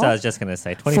small. That's what I was just going to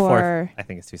say. 24, I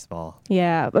think it's too small.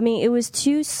 Yeah. I mean, it was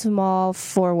too small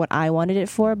for what I wanted it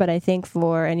for, but I think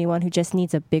for anyone who just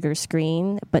needs a bigger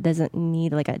screen but doesn't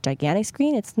need like a gigantic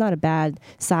screen, it's not a bad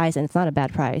size and it's not a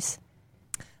bad price.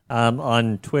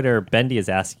 On Twitter, Bendy is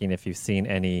asking if you've seen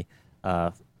any,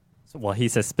 he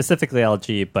says specifically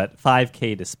LG, but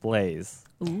 5K displays.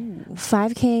 Ooh.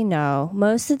 5K, no.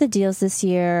 Most of the deals this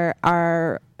year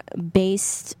are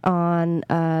based on,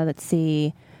 Quad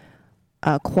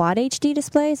HD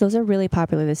displays. Those are really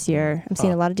popular this year. I'm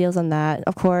seeing a lot of deals on that.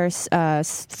 Of course,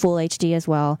 Full HD as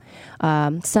well.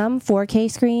 Some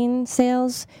 4K screen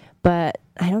sales, but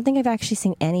I don't think I've actually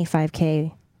seen any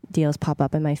 5K deals pop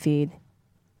up in my feed.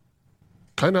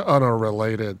 Kind of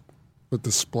unrelated with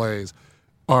displays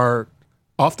are...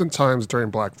 Oftentimes during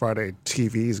Black Friday,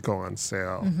 TVs go on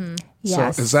sale.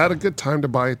 Yes. So is that a good time to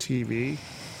buy a TV?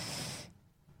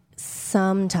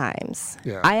 Sometimes.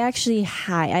 Yeah. I actually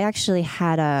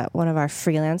had one of our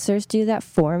freelancers do that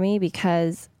for me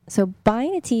because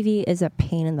buying a TV is a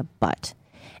pain in the butt.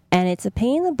 And it's a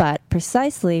pain in the butt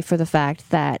precisely for the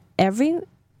fact that every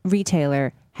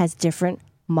retailer has different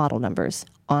model numbers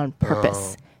on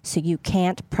purpose. So you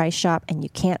can't price shop and you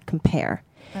can't compare.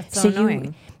 That's so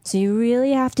annoying. So you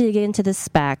really have to get into the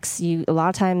specs. A lot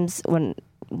of times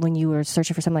when you were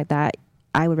searching for something like that,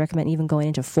 I would recommend even going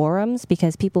into forums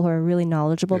because people who are really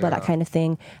knowledgeable about that kind of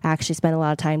thing actually spend a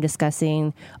lot of time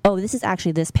discussing, this is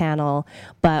actually this panel,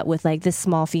 but with like this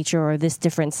small feature or this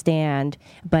different stand,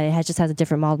 but it just has a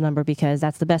different model number because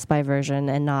that's the Best Buy version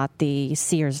and not the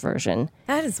Sears version.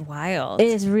 That is wild. It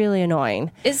is really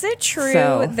annoying. Is it true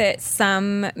that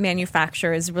some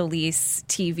manufacturers release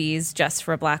TVs just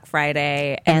for Black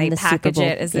Friday and they package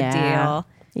it as a deal?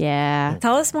 Yeah.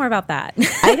 Tell us more about that.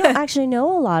 I don't actually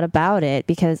know a lot about it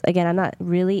because, again, I'm not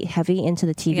really heavy into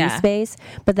the TV space,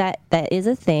 but that is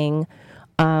a thing.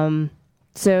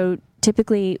 So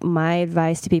typically my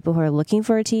advice to people who are looking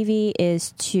for a TV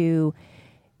is to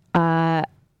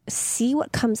see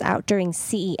what comes out during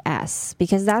CES,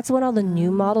 because that's when all the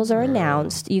new models are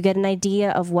announced. You get an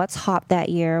idea of what's hot that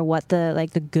year, what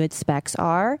the good specs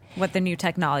are, what the new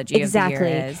technology exactly of the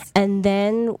year is. And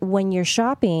then when you're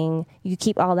shopping, you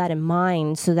keep all that in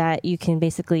mind so that you can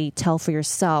basically tell for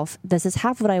yourself, does this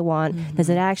have what I want? Mm-hmm. Does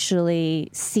it actually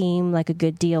seem like a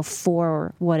good deal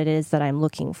for what it is that I'm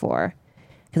looking for?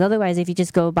 Because otherwise, if you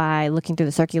just go by looking through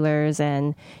the circulars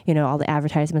and, all the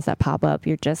advertisements that pop up,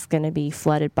 you're just going to be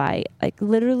flooded by,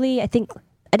 literally, I think,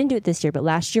 I didn't do it this year, but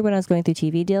last year when I was going through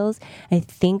TV deals, I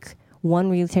think one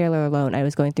retailer alone, I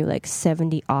was going through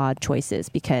 70 odd choices,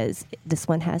 because this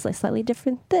one has slightly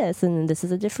different this, and this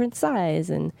is a different size,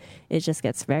 and it just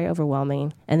gets very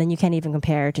overwhelming. And then you can't even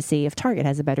compare to see if Target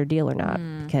has a better deal or not,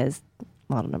 because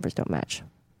model numbers don't match.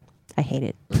 I hate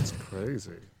it. That's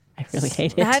crazy. I really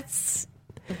hate it. That's...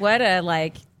 What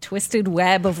a twisted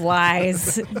web of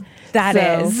lies that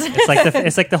is.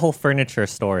 It's like the whole furniture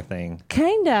store thing.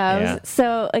 Kind of. Yeah.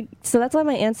 So that's why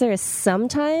my answer is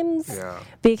sometimes. Yeah.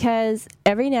 Because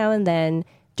every now and then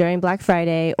during Black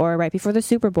Friday or right before the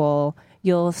Super Bowl,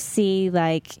 you'll see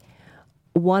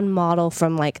one model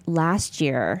from last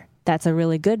year that's a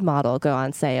really good model go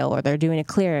on sale, or they're doing a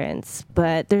clearance.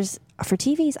 But for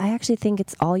TVs, I actually think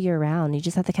it's all year round. You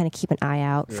just have to kind of keep an eye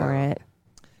out for it.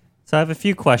 So I have a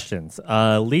few questions.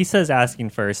 Lisa's asking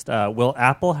first, will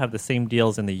Apple have the same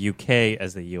deals in the UK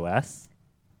as the US?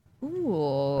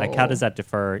 Ooh. How does that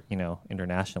differ,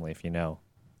 internationally, if you know?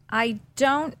 I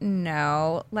don't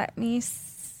know. Let me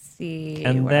see.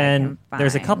 And what then I can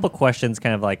there's a find. couple questions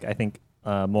kind of I think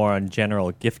more on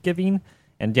general gift giving.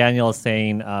 And Daniel is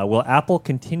saying, will Apple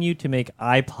continue to make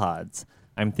iPods?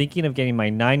 I'm thinking of getting my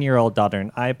 9-year-old daughter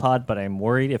an iPod, but I'm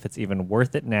worried if it's even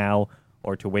worth it now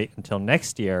or to wait until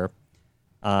next year.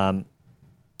 And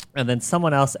then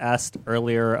someone else asked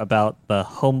earlier about the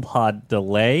HomePod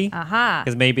delay.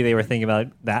 Because maybe they were thinking about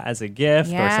that as a gift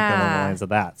or something along the lines of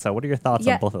that. So what are your thoughts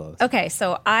on both of those? Okay,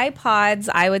 so iPods,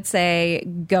 I would say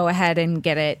go ahead and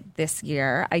get it this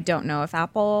year. I don't know if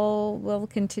Apple will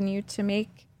continue to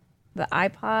make the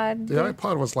iPod. The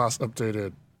iPod was last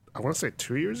updated, I want to say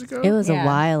 2 years ago. It was a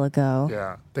while ago.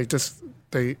 Yeah.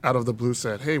 They out of the blue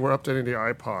said, hey, we're updating the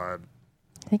iPod.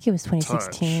 I think it was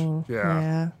 2016. Touch.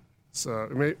 Yeah. So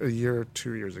maybe a year or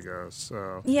 2 years ago.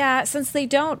 So yeah, since they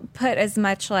don't put as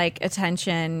much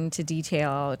attention to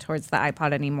detail towards the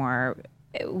iPod anymore,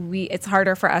 it's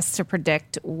harder for us to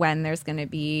predict when there's going to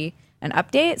be an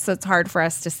update. So it's hard for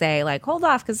us to say hold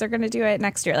off because they're going to do it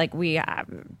next year.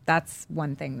 That's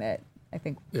one thing that I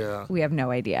think we have no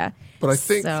idea. But I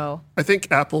think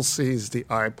Apple sees the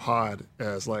iPod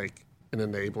as an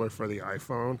enabler for the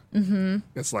iPhone. Mm-hmm.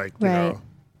 It's my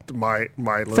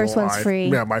little first one's free.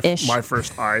 Yeah, my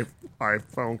first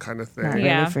iPhone kind of thing. Not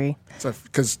really free.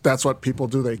 Because that's what people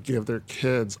do. They give their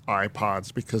kids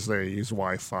iPods because they use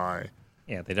Wi-Fi.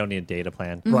 Yeah, they don't need a data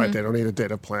plan. Mm-hmm. Right, they don't need a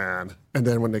data plan. And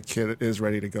then when the kid is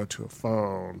ready to go to a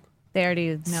phone, they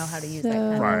already know how to use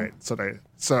it. Right. So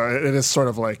it is sort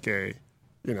of like a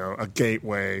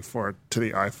gateway to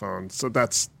the iPhone. So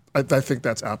I think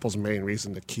that's Apple's main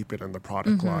reason to keep it in the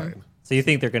product line. So you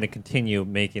think they're going to continue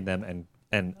making them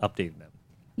and updating them?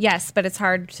 Yes, but it's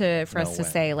hard for us to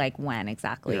say when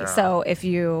exactly. Yeah. So if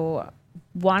you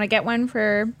want to get one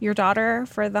for your daughter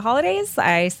for the holidays,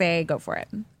 I say go for it.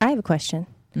 I have a question.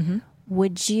 Mm-hmm.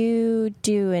 Would you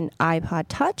do an iPod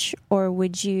Touch, or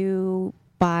would you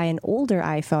buy an older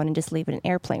iPhone and just leave it in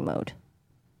airplane mode?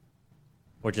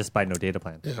 Or just buy no data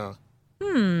plan? Yeah.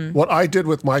 What I did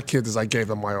with my kids is I gave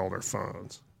them my older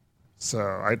phones.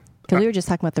 So because we were just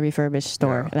talking about the refurbished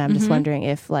store, and I'm just wondering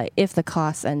if the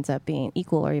cost ends up being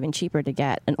equal or even cheaper to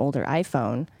get an older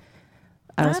iPhone.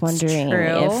 I was wondering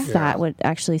if that would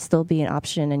actually still be an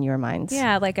option in your minds.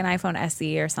 Yeah, like an iPhone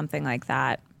SE or something like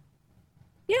that.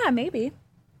 Yeah, maybe.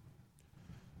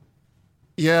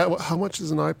 Yeah, how much is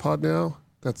an iPod now?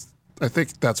 I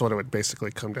think that's what it would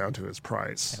basically come down to is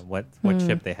price. And what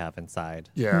chip they have inside.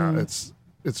 Yeah,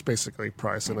 it's basically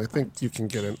price, and I think you can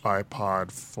get an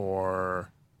iPod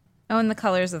for. Oh, and the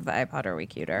colors of the iPod are way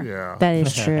cuter. Yeah, that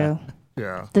is true.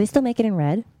 Yeah. Do they still make it in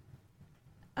red?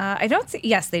 I don't see.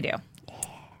 Yes, they do.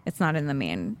 It's not in the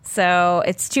main. So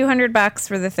it's $200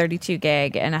 for the 32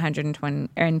 gig and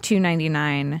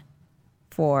 $299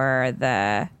 for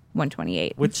the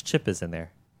 128. Which chip is in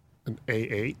there? An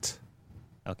A8.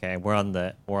 Okay, we're on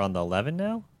the 11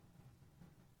 now.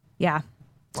 Yeah.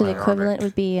 So the equivalent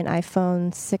would be an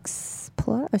iPhone 6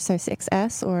 Plus, or sorry,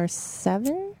 6S or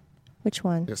 7. Which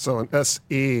one? Yeah, so an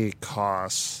SE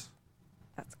costs.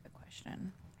 That's a good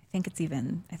question. I think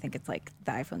it's like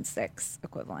the iPhone 6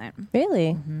 equivalent.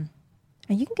 Really? Mm-hmm.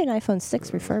 And you can get an iPhone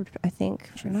 6 refurbed, I think,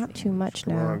 for not too much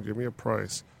Come now. on, give me a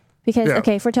price. Because,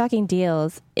 okay, if we're talking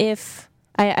deals, if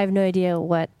I have no idea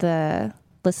what the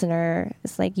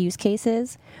listener's like use case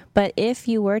is, but if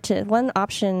you were to, one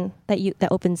option that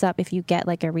opens up if you get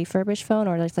like a refurbished phone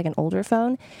or like an older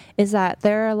phone is that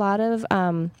there are a lot of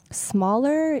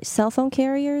smaller cell phone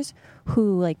carriers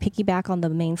who like piggyback on the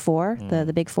main four,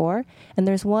 the big four. And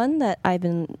there's one that I've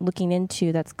been looking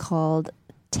into that's called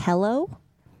Tello.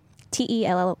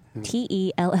 Tello,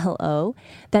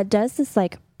 that does this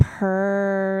like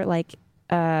per like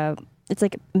it's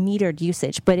like metered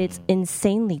usage, but it's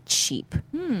insanely cheap.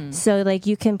 So like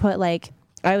you can put like,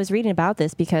 I was reading about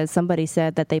this because somebody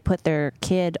said that they put their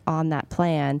kid on that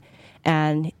plan,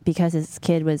 and because his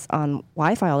kid was on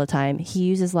Wi-Fi all the time, he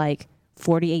uses like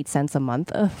 48 cents a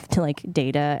month to like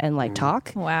data and like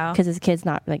talk. Wow. Because his kid's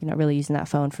not like not really using that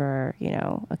phone for, you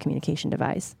know, a communication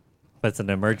device. But it's an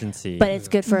emergency. But it's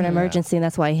good for an emergency, and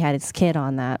that's why he had his kid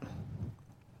on that.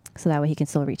 So that way he can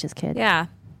still reach his kid. Yeah,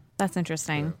 that's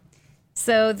interesting.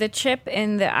 So the chip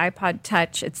in the iPod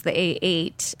Touch, it's the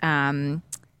A8.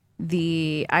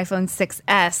 The iPhone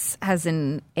 6S has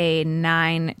an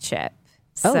A9 chip.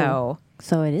 So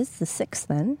it is the 6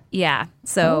 then? Yeah.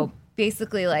 So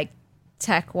basically, like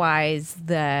tech-wise,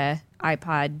 the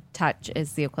iPod Touch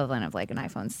is the equivalent of like an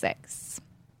iPhone 6.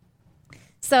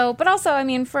 So, but also, I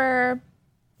mean, for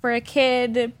a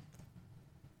kid,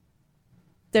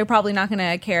 they're probably not going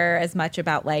to care as much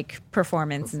about like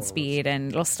performance and speed, and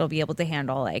it'll still be able to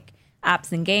handle like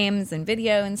apps and games and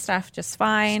video and stuff just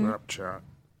fine.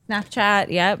 Snapchat,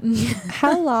 yep.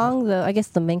 How long, though? I guess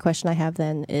the main question I have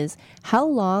then is how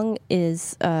long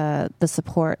is the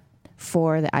support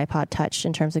for the iPod Touch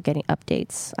in terms of getting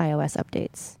updates, iOS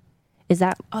updates? Is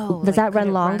that does that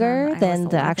run longer than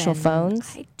the actual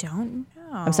phones? I don't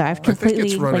know. I'm sorry, I've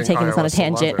completely like taken this on a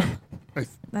tangent.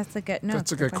 That's a good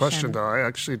That's a good question, though. I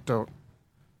actually don't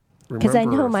remember. Because I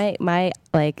know my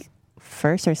like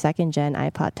first or second gen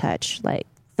iPod Touch, like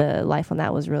the life on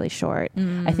that was really short.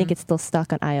 I think it's still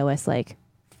stuck on iOS like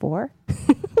 4.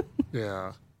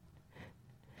 Yeah.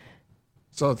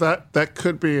 So that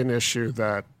could be an issue,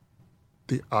 that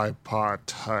the iPod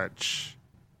Touch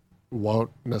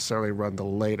won't necessarily run the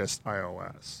latest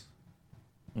iOS.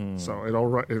 So it'll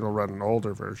run an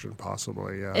older version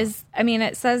possibly. Yeah.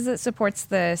 It says it supports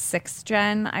the 6th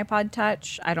gen iPod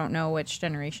Touch. I don't know which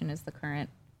generation is the current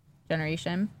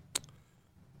generation.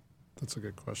 That's a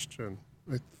good question.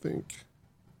 I think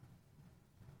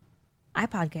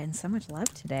iPod getting so much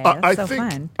love today. That's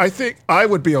fun. I think I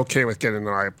would be okay with getting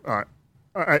an iPod.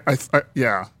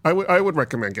 I would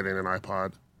recommend getting an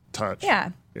iPod Touch. Yeah.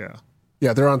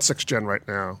 Yeah, they're on 6th gen right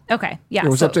now. Okay. Yeah. It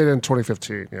was updated in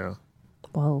 2015. Yeah.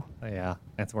 Whoa. Yeah,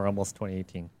 we're almost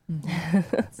 2018. Yeah.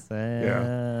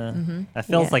 That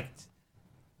feels like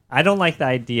I don't like the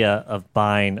idea of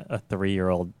buying a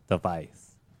 3-year-old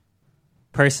device.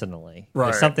 Personally,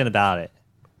 there's something about it.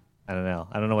 I don't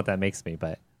know what that makes me,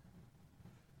 but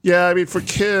yeah, I mean, for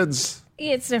kids,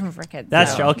 it's different for kids.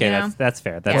 That's true. Okay, that's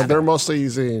fair. That's well, they're mostly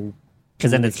using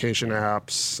communication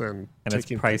apps and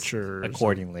taking it's priced pictures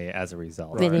accordingly as a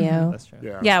result. Video. That's true.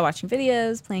 Yeah, watching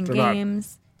videos, playing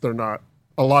games. They're not.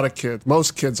 A lot of kids,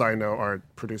 most kids I know, are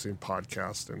producing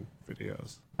podcasts and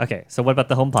videos. Okay, so what about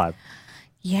the HomePod?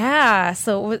 Yeah,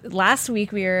 so last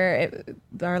week our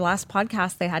last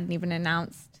podcast, they hadn't even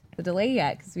announced the delay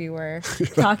yet because we were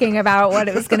talking about what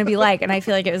it was going to be like, and I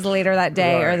feel like it was later that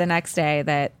day or the next day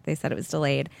that they said it was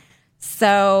delayed.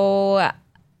 So,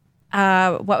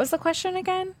 what was the question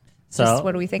again? So, just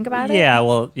what do we think about it? Yeah,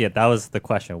 that was the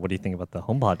question. What do you think about the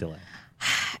HomePod delay?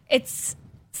 It's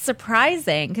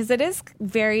surprising because it is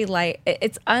very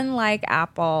it's unlike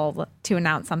Apple to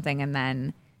announce something and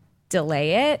then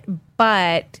delay it,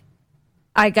 but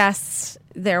I guess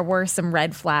there were some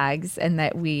red flags in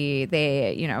that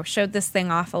they showed this thing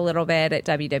off a little bit at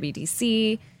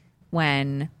WWDC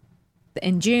in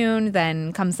June,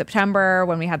 then come September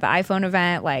when we had the iPhone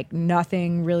event, like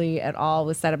nothing really at all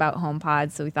was said about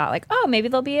HomePod. So we thought like, oh, maybe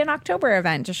there'll be an October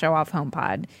event to show off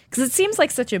HomePod, because it seems like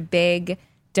such a big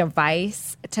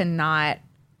device to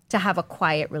have a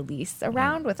quiet release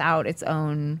around without its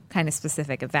own kind of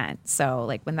specific event. So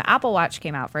like when the Apple Watch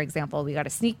came out, for example, we got a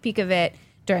sneak peek of it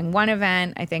during one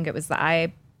event. I think it was the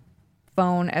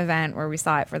iPhone event where we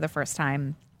saw it for the first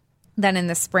time. Then in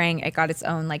the spring, it got its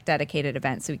own like dedicated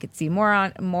event, so we could see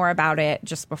more about it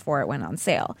just before it went on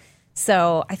sale.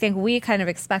 So I think we kind of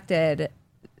expected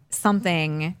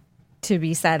something to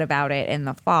be said about it in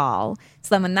the fall.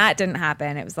 So then when that didn't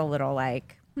happen, it was a little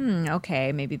like,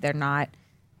 okay, maybe they're not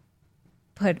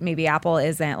maybe Apple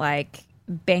isn't like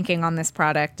banking on this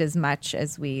product as much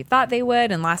as we thought they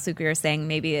would. And last week we were saying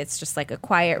maybe it's just like a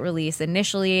quiet release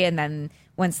initially, and then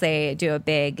once they do a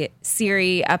big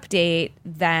Siri update,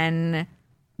 then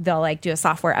they'll like do a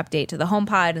software update to the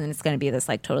HomePod, and then it's going to be this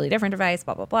like totally different device,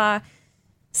 blah, blah, blah.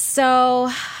 So,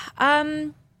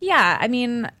 yeah, I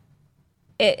mean,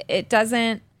 it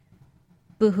doesn't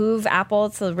behoove Apple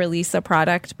to release a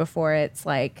product before it's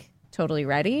like totally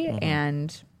ready.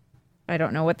 And I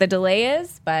don't know what the delay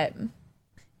is, but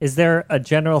is there a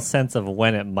general sense of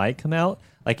when it might come out?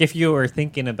 Like if you were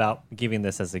thinking about giving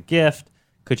this as a gift,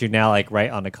 could you now like write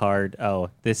on a card,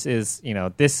 oh, this is,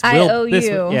 this I will owe this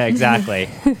you. Yeah, exactly.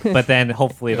 But then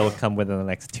hopefully it'll come within the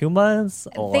next 2 months,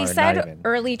 or they said not even.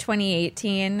 early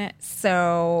 2018,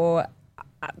 so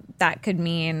that could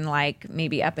mean like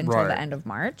maybe up until the end of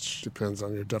March. Depends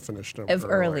on your definition of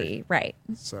early, right?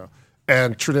 So,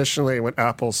 and traditionally, when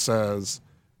Apple says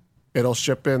it'll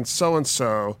ship in so and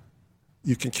so,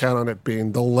 you can count on it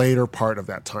being the later part of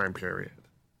that time period.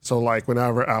 So, like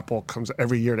whenever Apple comes,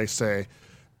 every year they say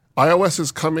iOS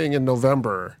is coming in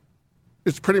November.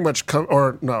 It's pretty much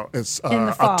it's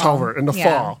October in the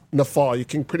fall. In the fall, you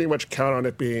can pretty much count on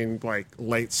it being like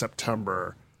late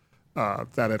September.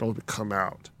 That it'll come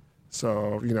out.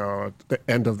 So, the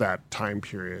end of that time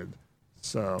period.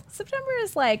 So September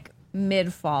is like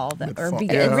mid-fall. Mid-fall.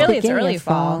 Really, it's Beginning early of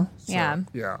fall. fall.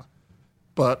 Yeah.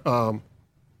 But,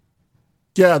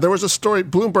 there was a story.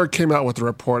 Bloomberg came out with a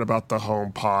report about the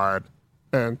HomePod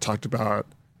and talked about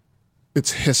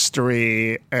its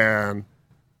history and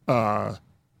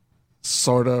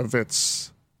sort of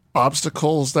its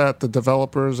obstacles that the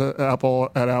developers at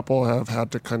Apple have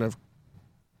had to kind of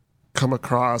come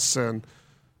across. And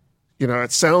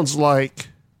it sounds like,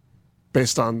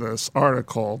 based on this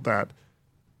article, that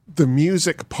the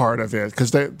music part of it,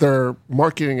 because they're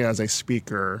marketing it as a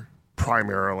speaker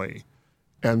primarily,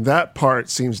 and that part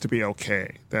seems to be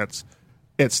okay.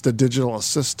 It's the digital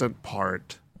assistant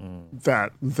part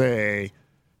that they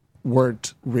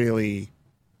weren't really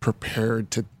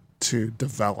prepared to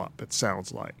develop, it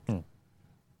sounds like.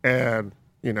 And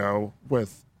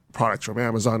with products from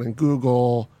Amazon and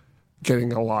Google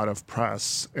getting a lot of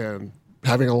press and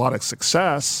having a lot of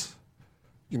success,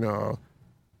 and on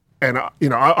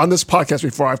this podcast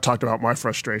before, I've talked about my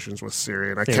frustrations with Siri,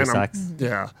 and I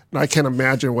can't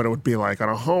imagine what it would be like on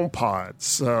a HomePod.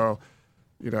 So,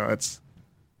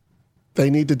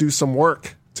 they need to do some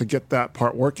work to get that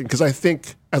part working, because I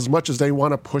think as much as they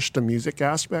want to push the music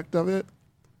aspect of it,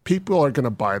 people are going to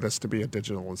buy this to be a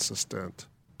digital assistant.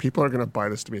 People are going to buy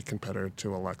this to be a competitor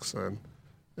to Alexa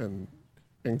and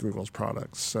Google's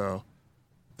products. So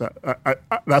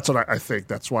that's what I think.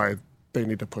 That's why they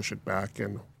need to push it back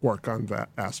and work on that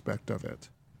aspect of it.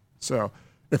 So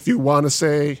if you want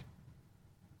to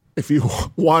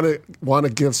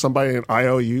give somebody an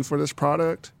IOU for this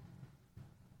product,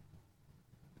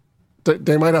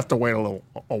 they might have to wait a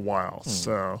while.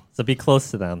 So be close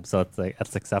to them, so it's like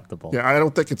that's acceptable. Yeah, I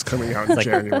don't think it's coming out in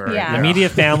January. Yeah. Immediate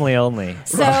family only.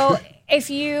 So if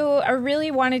you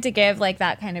really wanted to give like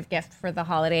that kind of gift for the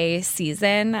holiday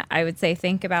season, I would say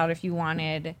think about if you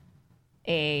wanted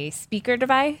a speaker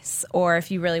device or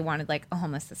if you really wanted like a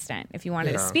home assistant. If you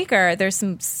wanted a speaker, there's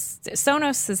some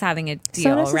Sonos is having a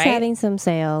deal, Sonos right? is having some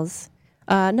sales.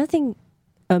 Nothing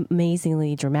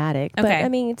amazingly dramatic, but I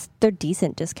mean they're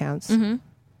decent discounts. And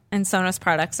Sonos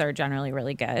products are generally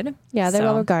really good. Yeah, they're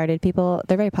well regarded.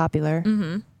 They're very popular.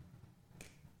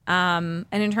 And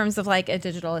in terms of like a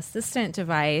digital assistant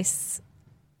device,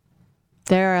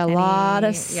 there are a lot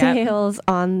of sales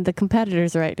on the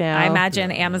competitors right now. I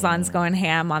imagine Amazon's going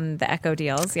ham on the Echo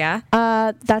deals. Yeah,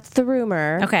 that's the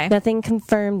rumor. Okay, nothing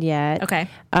confirmed yet. Okay,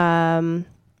 the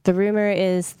rumor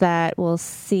is that we'll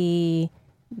see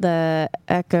the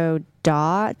Echo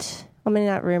Dot. I mean,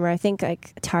 not rumor. I think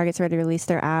like Target's already released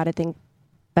their ad. I think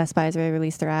Best Buy's already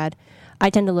released their ad. I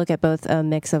tend to look at both a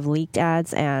mix of leaked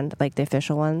ads and like the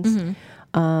official ones.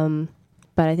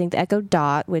 But I think the Echo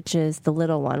Dot, which is the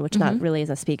little one, which not really is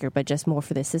a speaker, but just more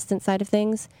for the assistant side of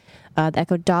things, the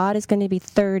Echo Dot is going to be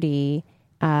 $30.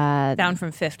 Down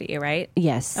from $50, right?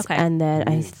 Yes. Okay. And then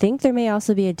I think there may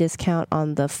also be a discount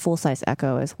on the full-size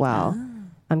Echo as well.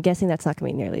 I'm guessing that's not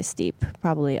going to be nearly as steep.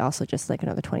 Probably also just like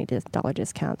another $20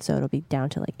 discount. So it'll be down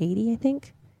to like $80, I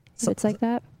think. So it's like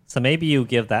that. So maybe you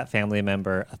give that family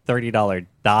member a $30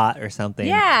 dot or something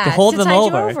to hold them tide you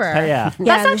over. over. Yeah.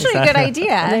 That's actually a good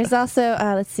idea. There's also,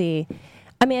 let's see.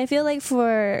 I mean, I feel like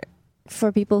for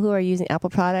people who are using Apple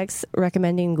products,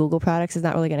 recommending Google products is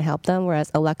not really going to help them, whereas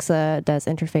Alexa does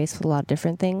interface with a lot of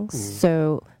different things.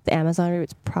 So the Amazon route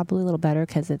is probably a little better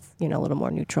because it's, a little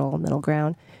more neutral, middle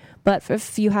ground. But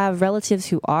if you have relatives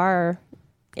who are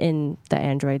in the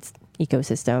Android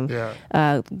ecosystem,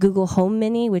 Google Home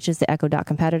Mini, which is the Echo Dot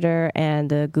competitor, and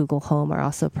the Google Home are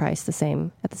also priced at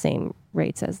the same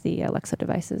rates as the Alexa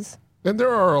devices. And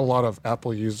there are a lot of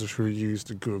Apple users who use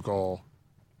the Google,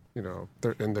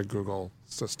 they're in the Google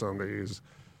system. They use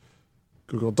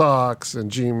Google Docs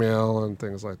and Gmail and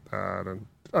things like that. And,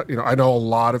 I know a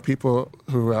lot of people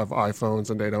who have iPhones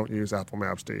and they don't use Apple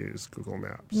Maps. They use Google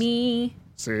Maps. Me.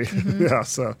 See? Mm-hmm. Yeah.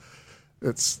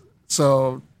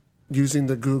 So using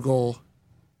the Google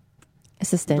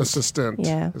Assistant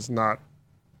is not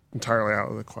entirely out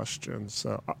of the question.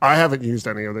 So I haven't used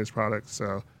any of these products,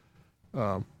 so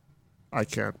I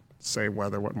can't say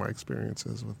what my experience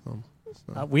is with them.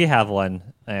 So. We have one,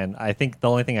 and I think the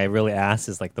only thing I really ask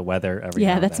is like the weather every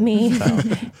now and that's then. me. So.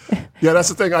 Yeah, that's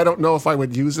the thing. I don't know if I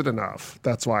would use it enough.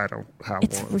 That's why I don't have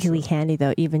it's one. It's really handy,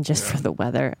 though, even just for the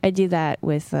weather. I do that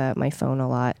with my phone a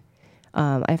lot.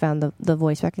 I found the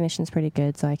voice recognition is pretty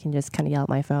good, so I can just kind of yell at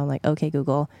my phone, like, okay,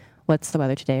 Google, what's the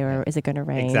weather today, or is it going to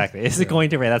rain? Exactly. Is it going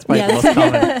to rain? That's probably the most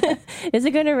common. Is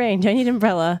it going to rain? Do I need an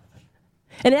umbrella?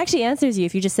 And it actually answers you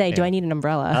if you just say, do I need an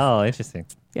umbrella? Oh, interesting.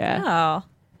 Yeah. Oh,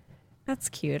 that's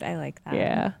cute. I like that.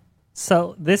 Yeah.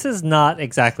 So this is not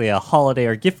exactly a holiday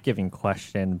or gift-giving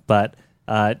question, but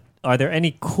are there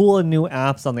any cool new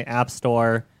apps on the App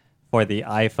Store for the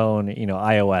iPhone,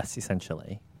 iOS,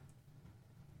 essentially?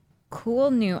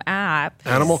 Cool new app.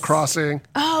 Animal Crossing.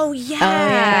 Oh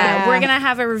yeah. We're gonna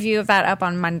have a review of that up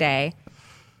on Monday.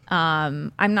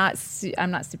 I'm not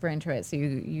super into it, so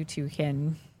you two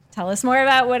can tell us more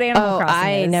about what Animal Crossing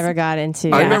is. I never got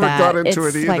into I never got into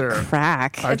it either. It's like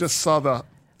crack. I just saw that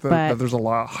there's a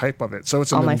lot of hype of it. So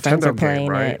it's a all my friends are Nintendo playing game,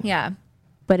 right? it. Yeah.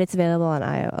 But it's available on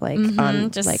iOS,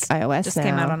 iOS just now.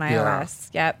 came out on iOS.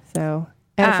 Yep. So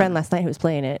I had a friend last night who was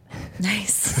playing it.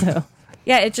 Nice. So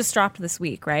yeah, it just dropped this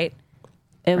week, right?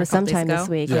 It was sometime this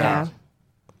week. Yeah.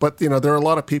 But there are a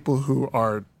lot of people who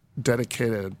are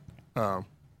dedicated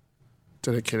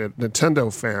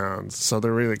Nintendo fans, so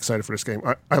they're really excited for this game.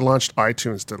 I launched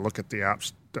iTunes to look at the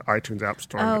iTunes App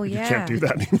Store. Oh, You can't do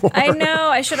that anymore. I know.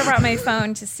 I should have brought my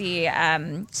phone to see.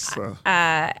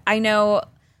 I know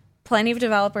plenty of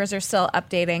developers are still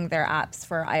updating their apps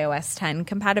for iOS 10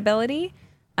 compatibility,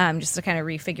 just to kind of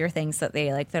refigure things that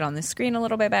they fit on the screen a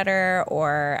little bit better,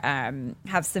 or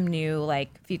have some new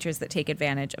features that take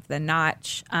advantage of the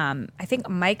notch. I think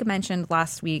Mike mentioned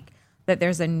last week that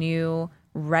there's a new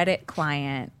Reddit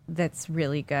client that's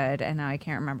really good, and now I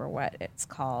can't remember what it's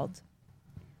called.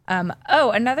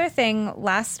 Another thing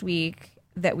last week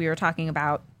that we were talking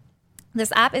about,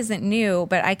 this app isn't new,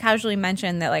 but I casually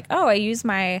mentioned that I use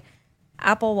my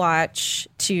Apple Watch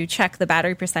to check the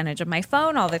battery percentage of my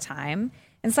phone all the time.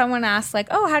 And someone asked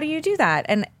how do you do that?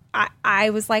 And I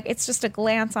was like, it's just a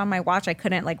glance on my watch. I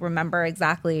couldn't remember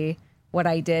exactly what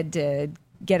I did to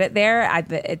get it there.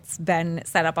 It's been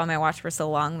set up on my watch for so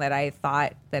long that I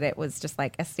thought that it was just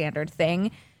a standard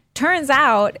thing. Turns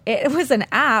out it was an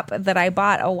app that I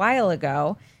bought a while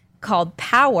ago called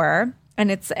Power,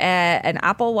 and it's an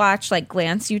Apple Watch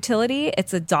glance utility.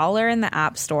 It's $1 in the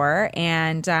App Store,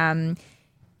 and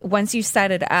once you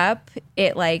set it up,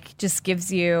 it just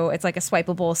gives you, it's a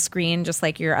swipeable screen, just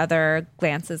like your other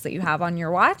glances that you have on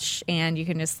your watch, and you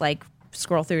can just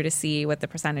scroll through to see what the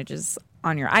percentage is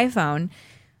on your iPhone.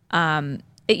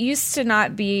 It used to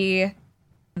not be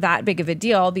that big of a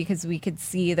deal because we could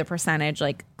see the percentage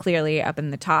clearly up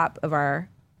in the top of our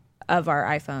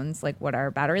iPhones, what our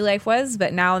battery life was.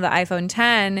 But now the iPhone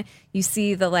 10, you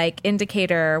see the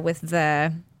indicator with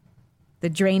the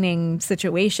draining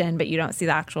situation, but you don't see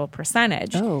the actual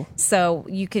percentage. Oh. So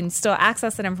you can still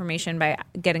access that information by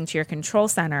getting to your control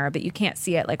center, but you can't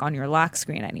see it on your lock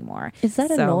screen anymore. Is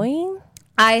that annoying?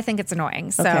 I think it's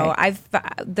annoying. So Okay.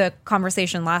 The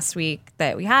conversation last week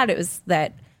that we had, it was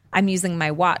that I'm using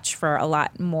my watch for a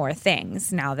lot more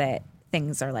things now that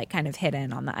things are kind of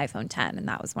hidden on the iPhone 10, and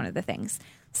that was one of the things.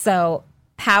 So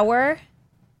Power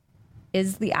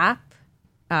is the app.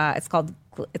 It's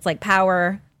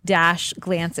Power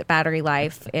Glance at Battery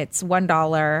Life. It's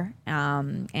 $1,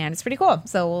 and it's pretty cool.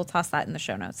 So we'll toss that in the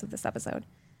show notes of this episode.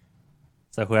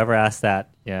 So whoever asked that,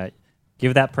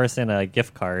 give that person a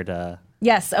gift card.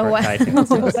 Yes. For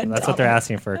iTunes. Yes. That's what they're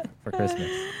asking for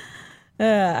Christmas.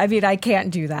 I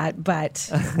can't do that, but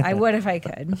I would if I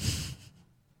could.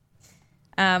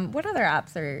 What other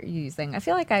apps are you using? I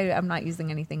feel like I'm not using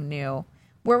anything new.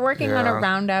 We're working on a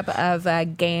roundup of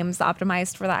games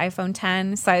optimized for the iPhone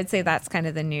 10, so I'd say that's kind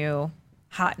of the new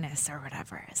hotness or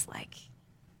whatever, is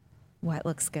what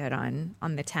looks good on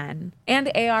the 10. And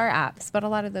AR apps, but a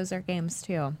lot of those are games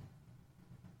too.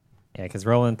 Yeah, because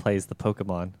Rowan plays the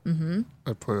Pokemon. Mm-hmm.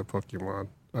 I play a Pokemon.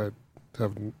 I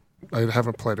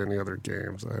haven't played any other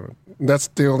games. That's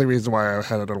the only reason why I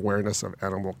had an awareness of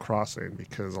Animal Crossing,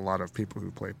 because a lot of people who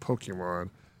play Pokemon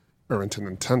are into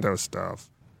Nintendo stuff,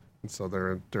 and so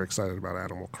they're excited about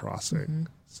Animal Crossing. Mm-hmm.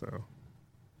 So,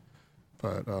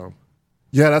 but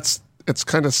it's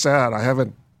kind of sad. I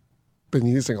haven't been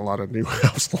using a lot of new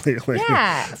apps lately.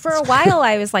 Yeah, for a while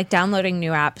I was like downloading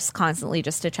new apps constantly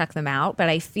just to check them out, but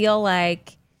I feel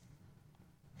like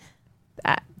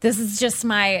this is just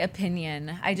my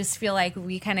opinion. I just feel like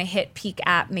we kind of hit peak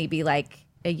app maybe like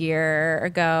a year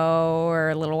ago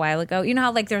or a little while ago. You know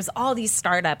how like there's all these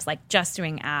startups like just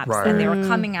doing apps, right. and they were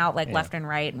coming out like left and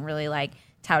right and really like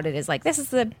touted as like this is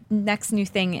the next new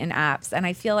thing in apps, and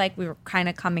I feel like we were kind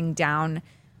of coming down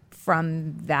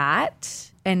from that.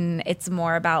 And it's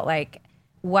more about like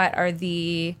what are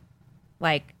the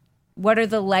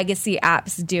legacy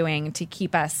apps doing to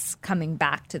keep us coming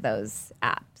back to those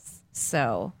apps?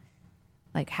 So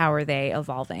like how are they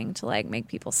evolving to like make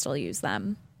people still use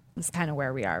them? It's kind of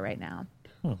where we are right now.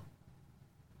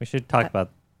 We should talk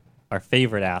about our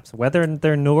favorite apps, whether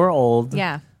they're new or old.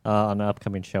 Yeah. On an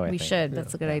upcoming show, I We think. should.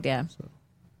 That's a good idea.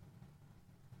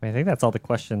 I think that's all the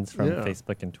questions from Yeah.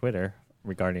 Facebook and Twitter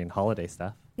regarding holiday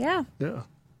stuff. Yeah. Yeah.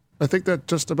 I think that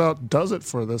just about does it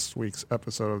for this week's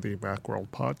episode of the Macworld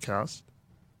podcast.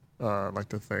 I'd like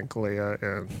to thank Leah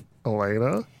and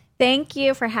Elena. Thank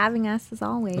you for having us as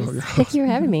always. Thank you for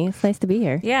having me. It's nice to be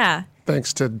here. Yeah.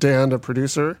 Thanks to Dan, the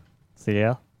producer. See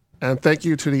ya. And thank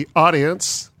you to the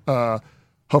audience.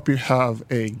 Hope you have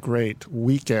a great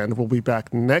weekend. We'll be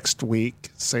back next week,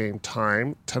 same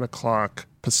time, 10 o'clock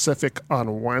Pacific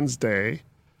on Wednesday.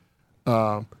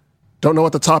 Don't know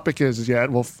what the topic is yet.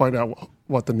 We'll find out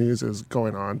what the news is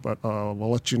going on, but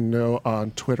we'll let you know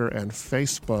on Twitter and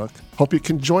Facebook. Hope you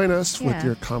can join us with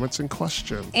your comments and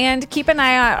questions. And keep an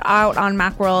eye out on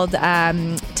Macworld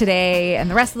today and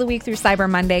the rest of the week through Cyber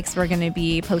Monday, because we're going to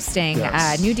be posting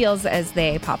new deals as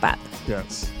they pop up.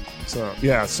 Yes.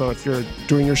 So if you're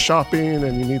doing your shopping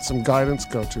and you need some guidance,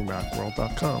 go to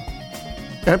macworld.com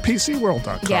and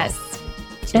pcworld.com. Yes.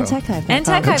 So, And TechHive.com. And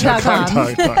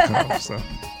TechHive.com. So,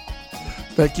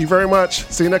 thank you very much.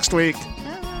 See you next week.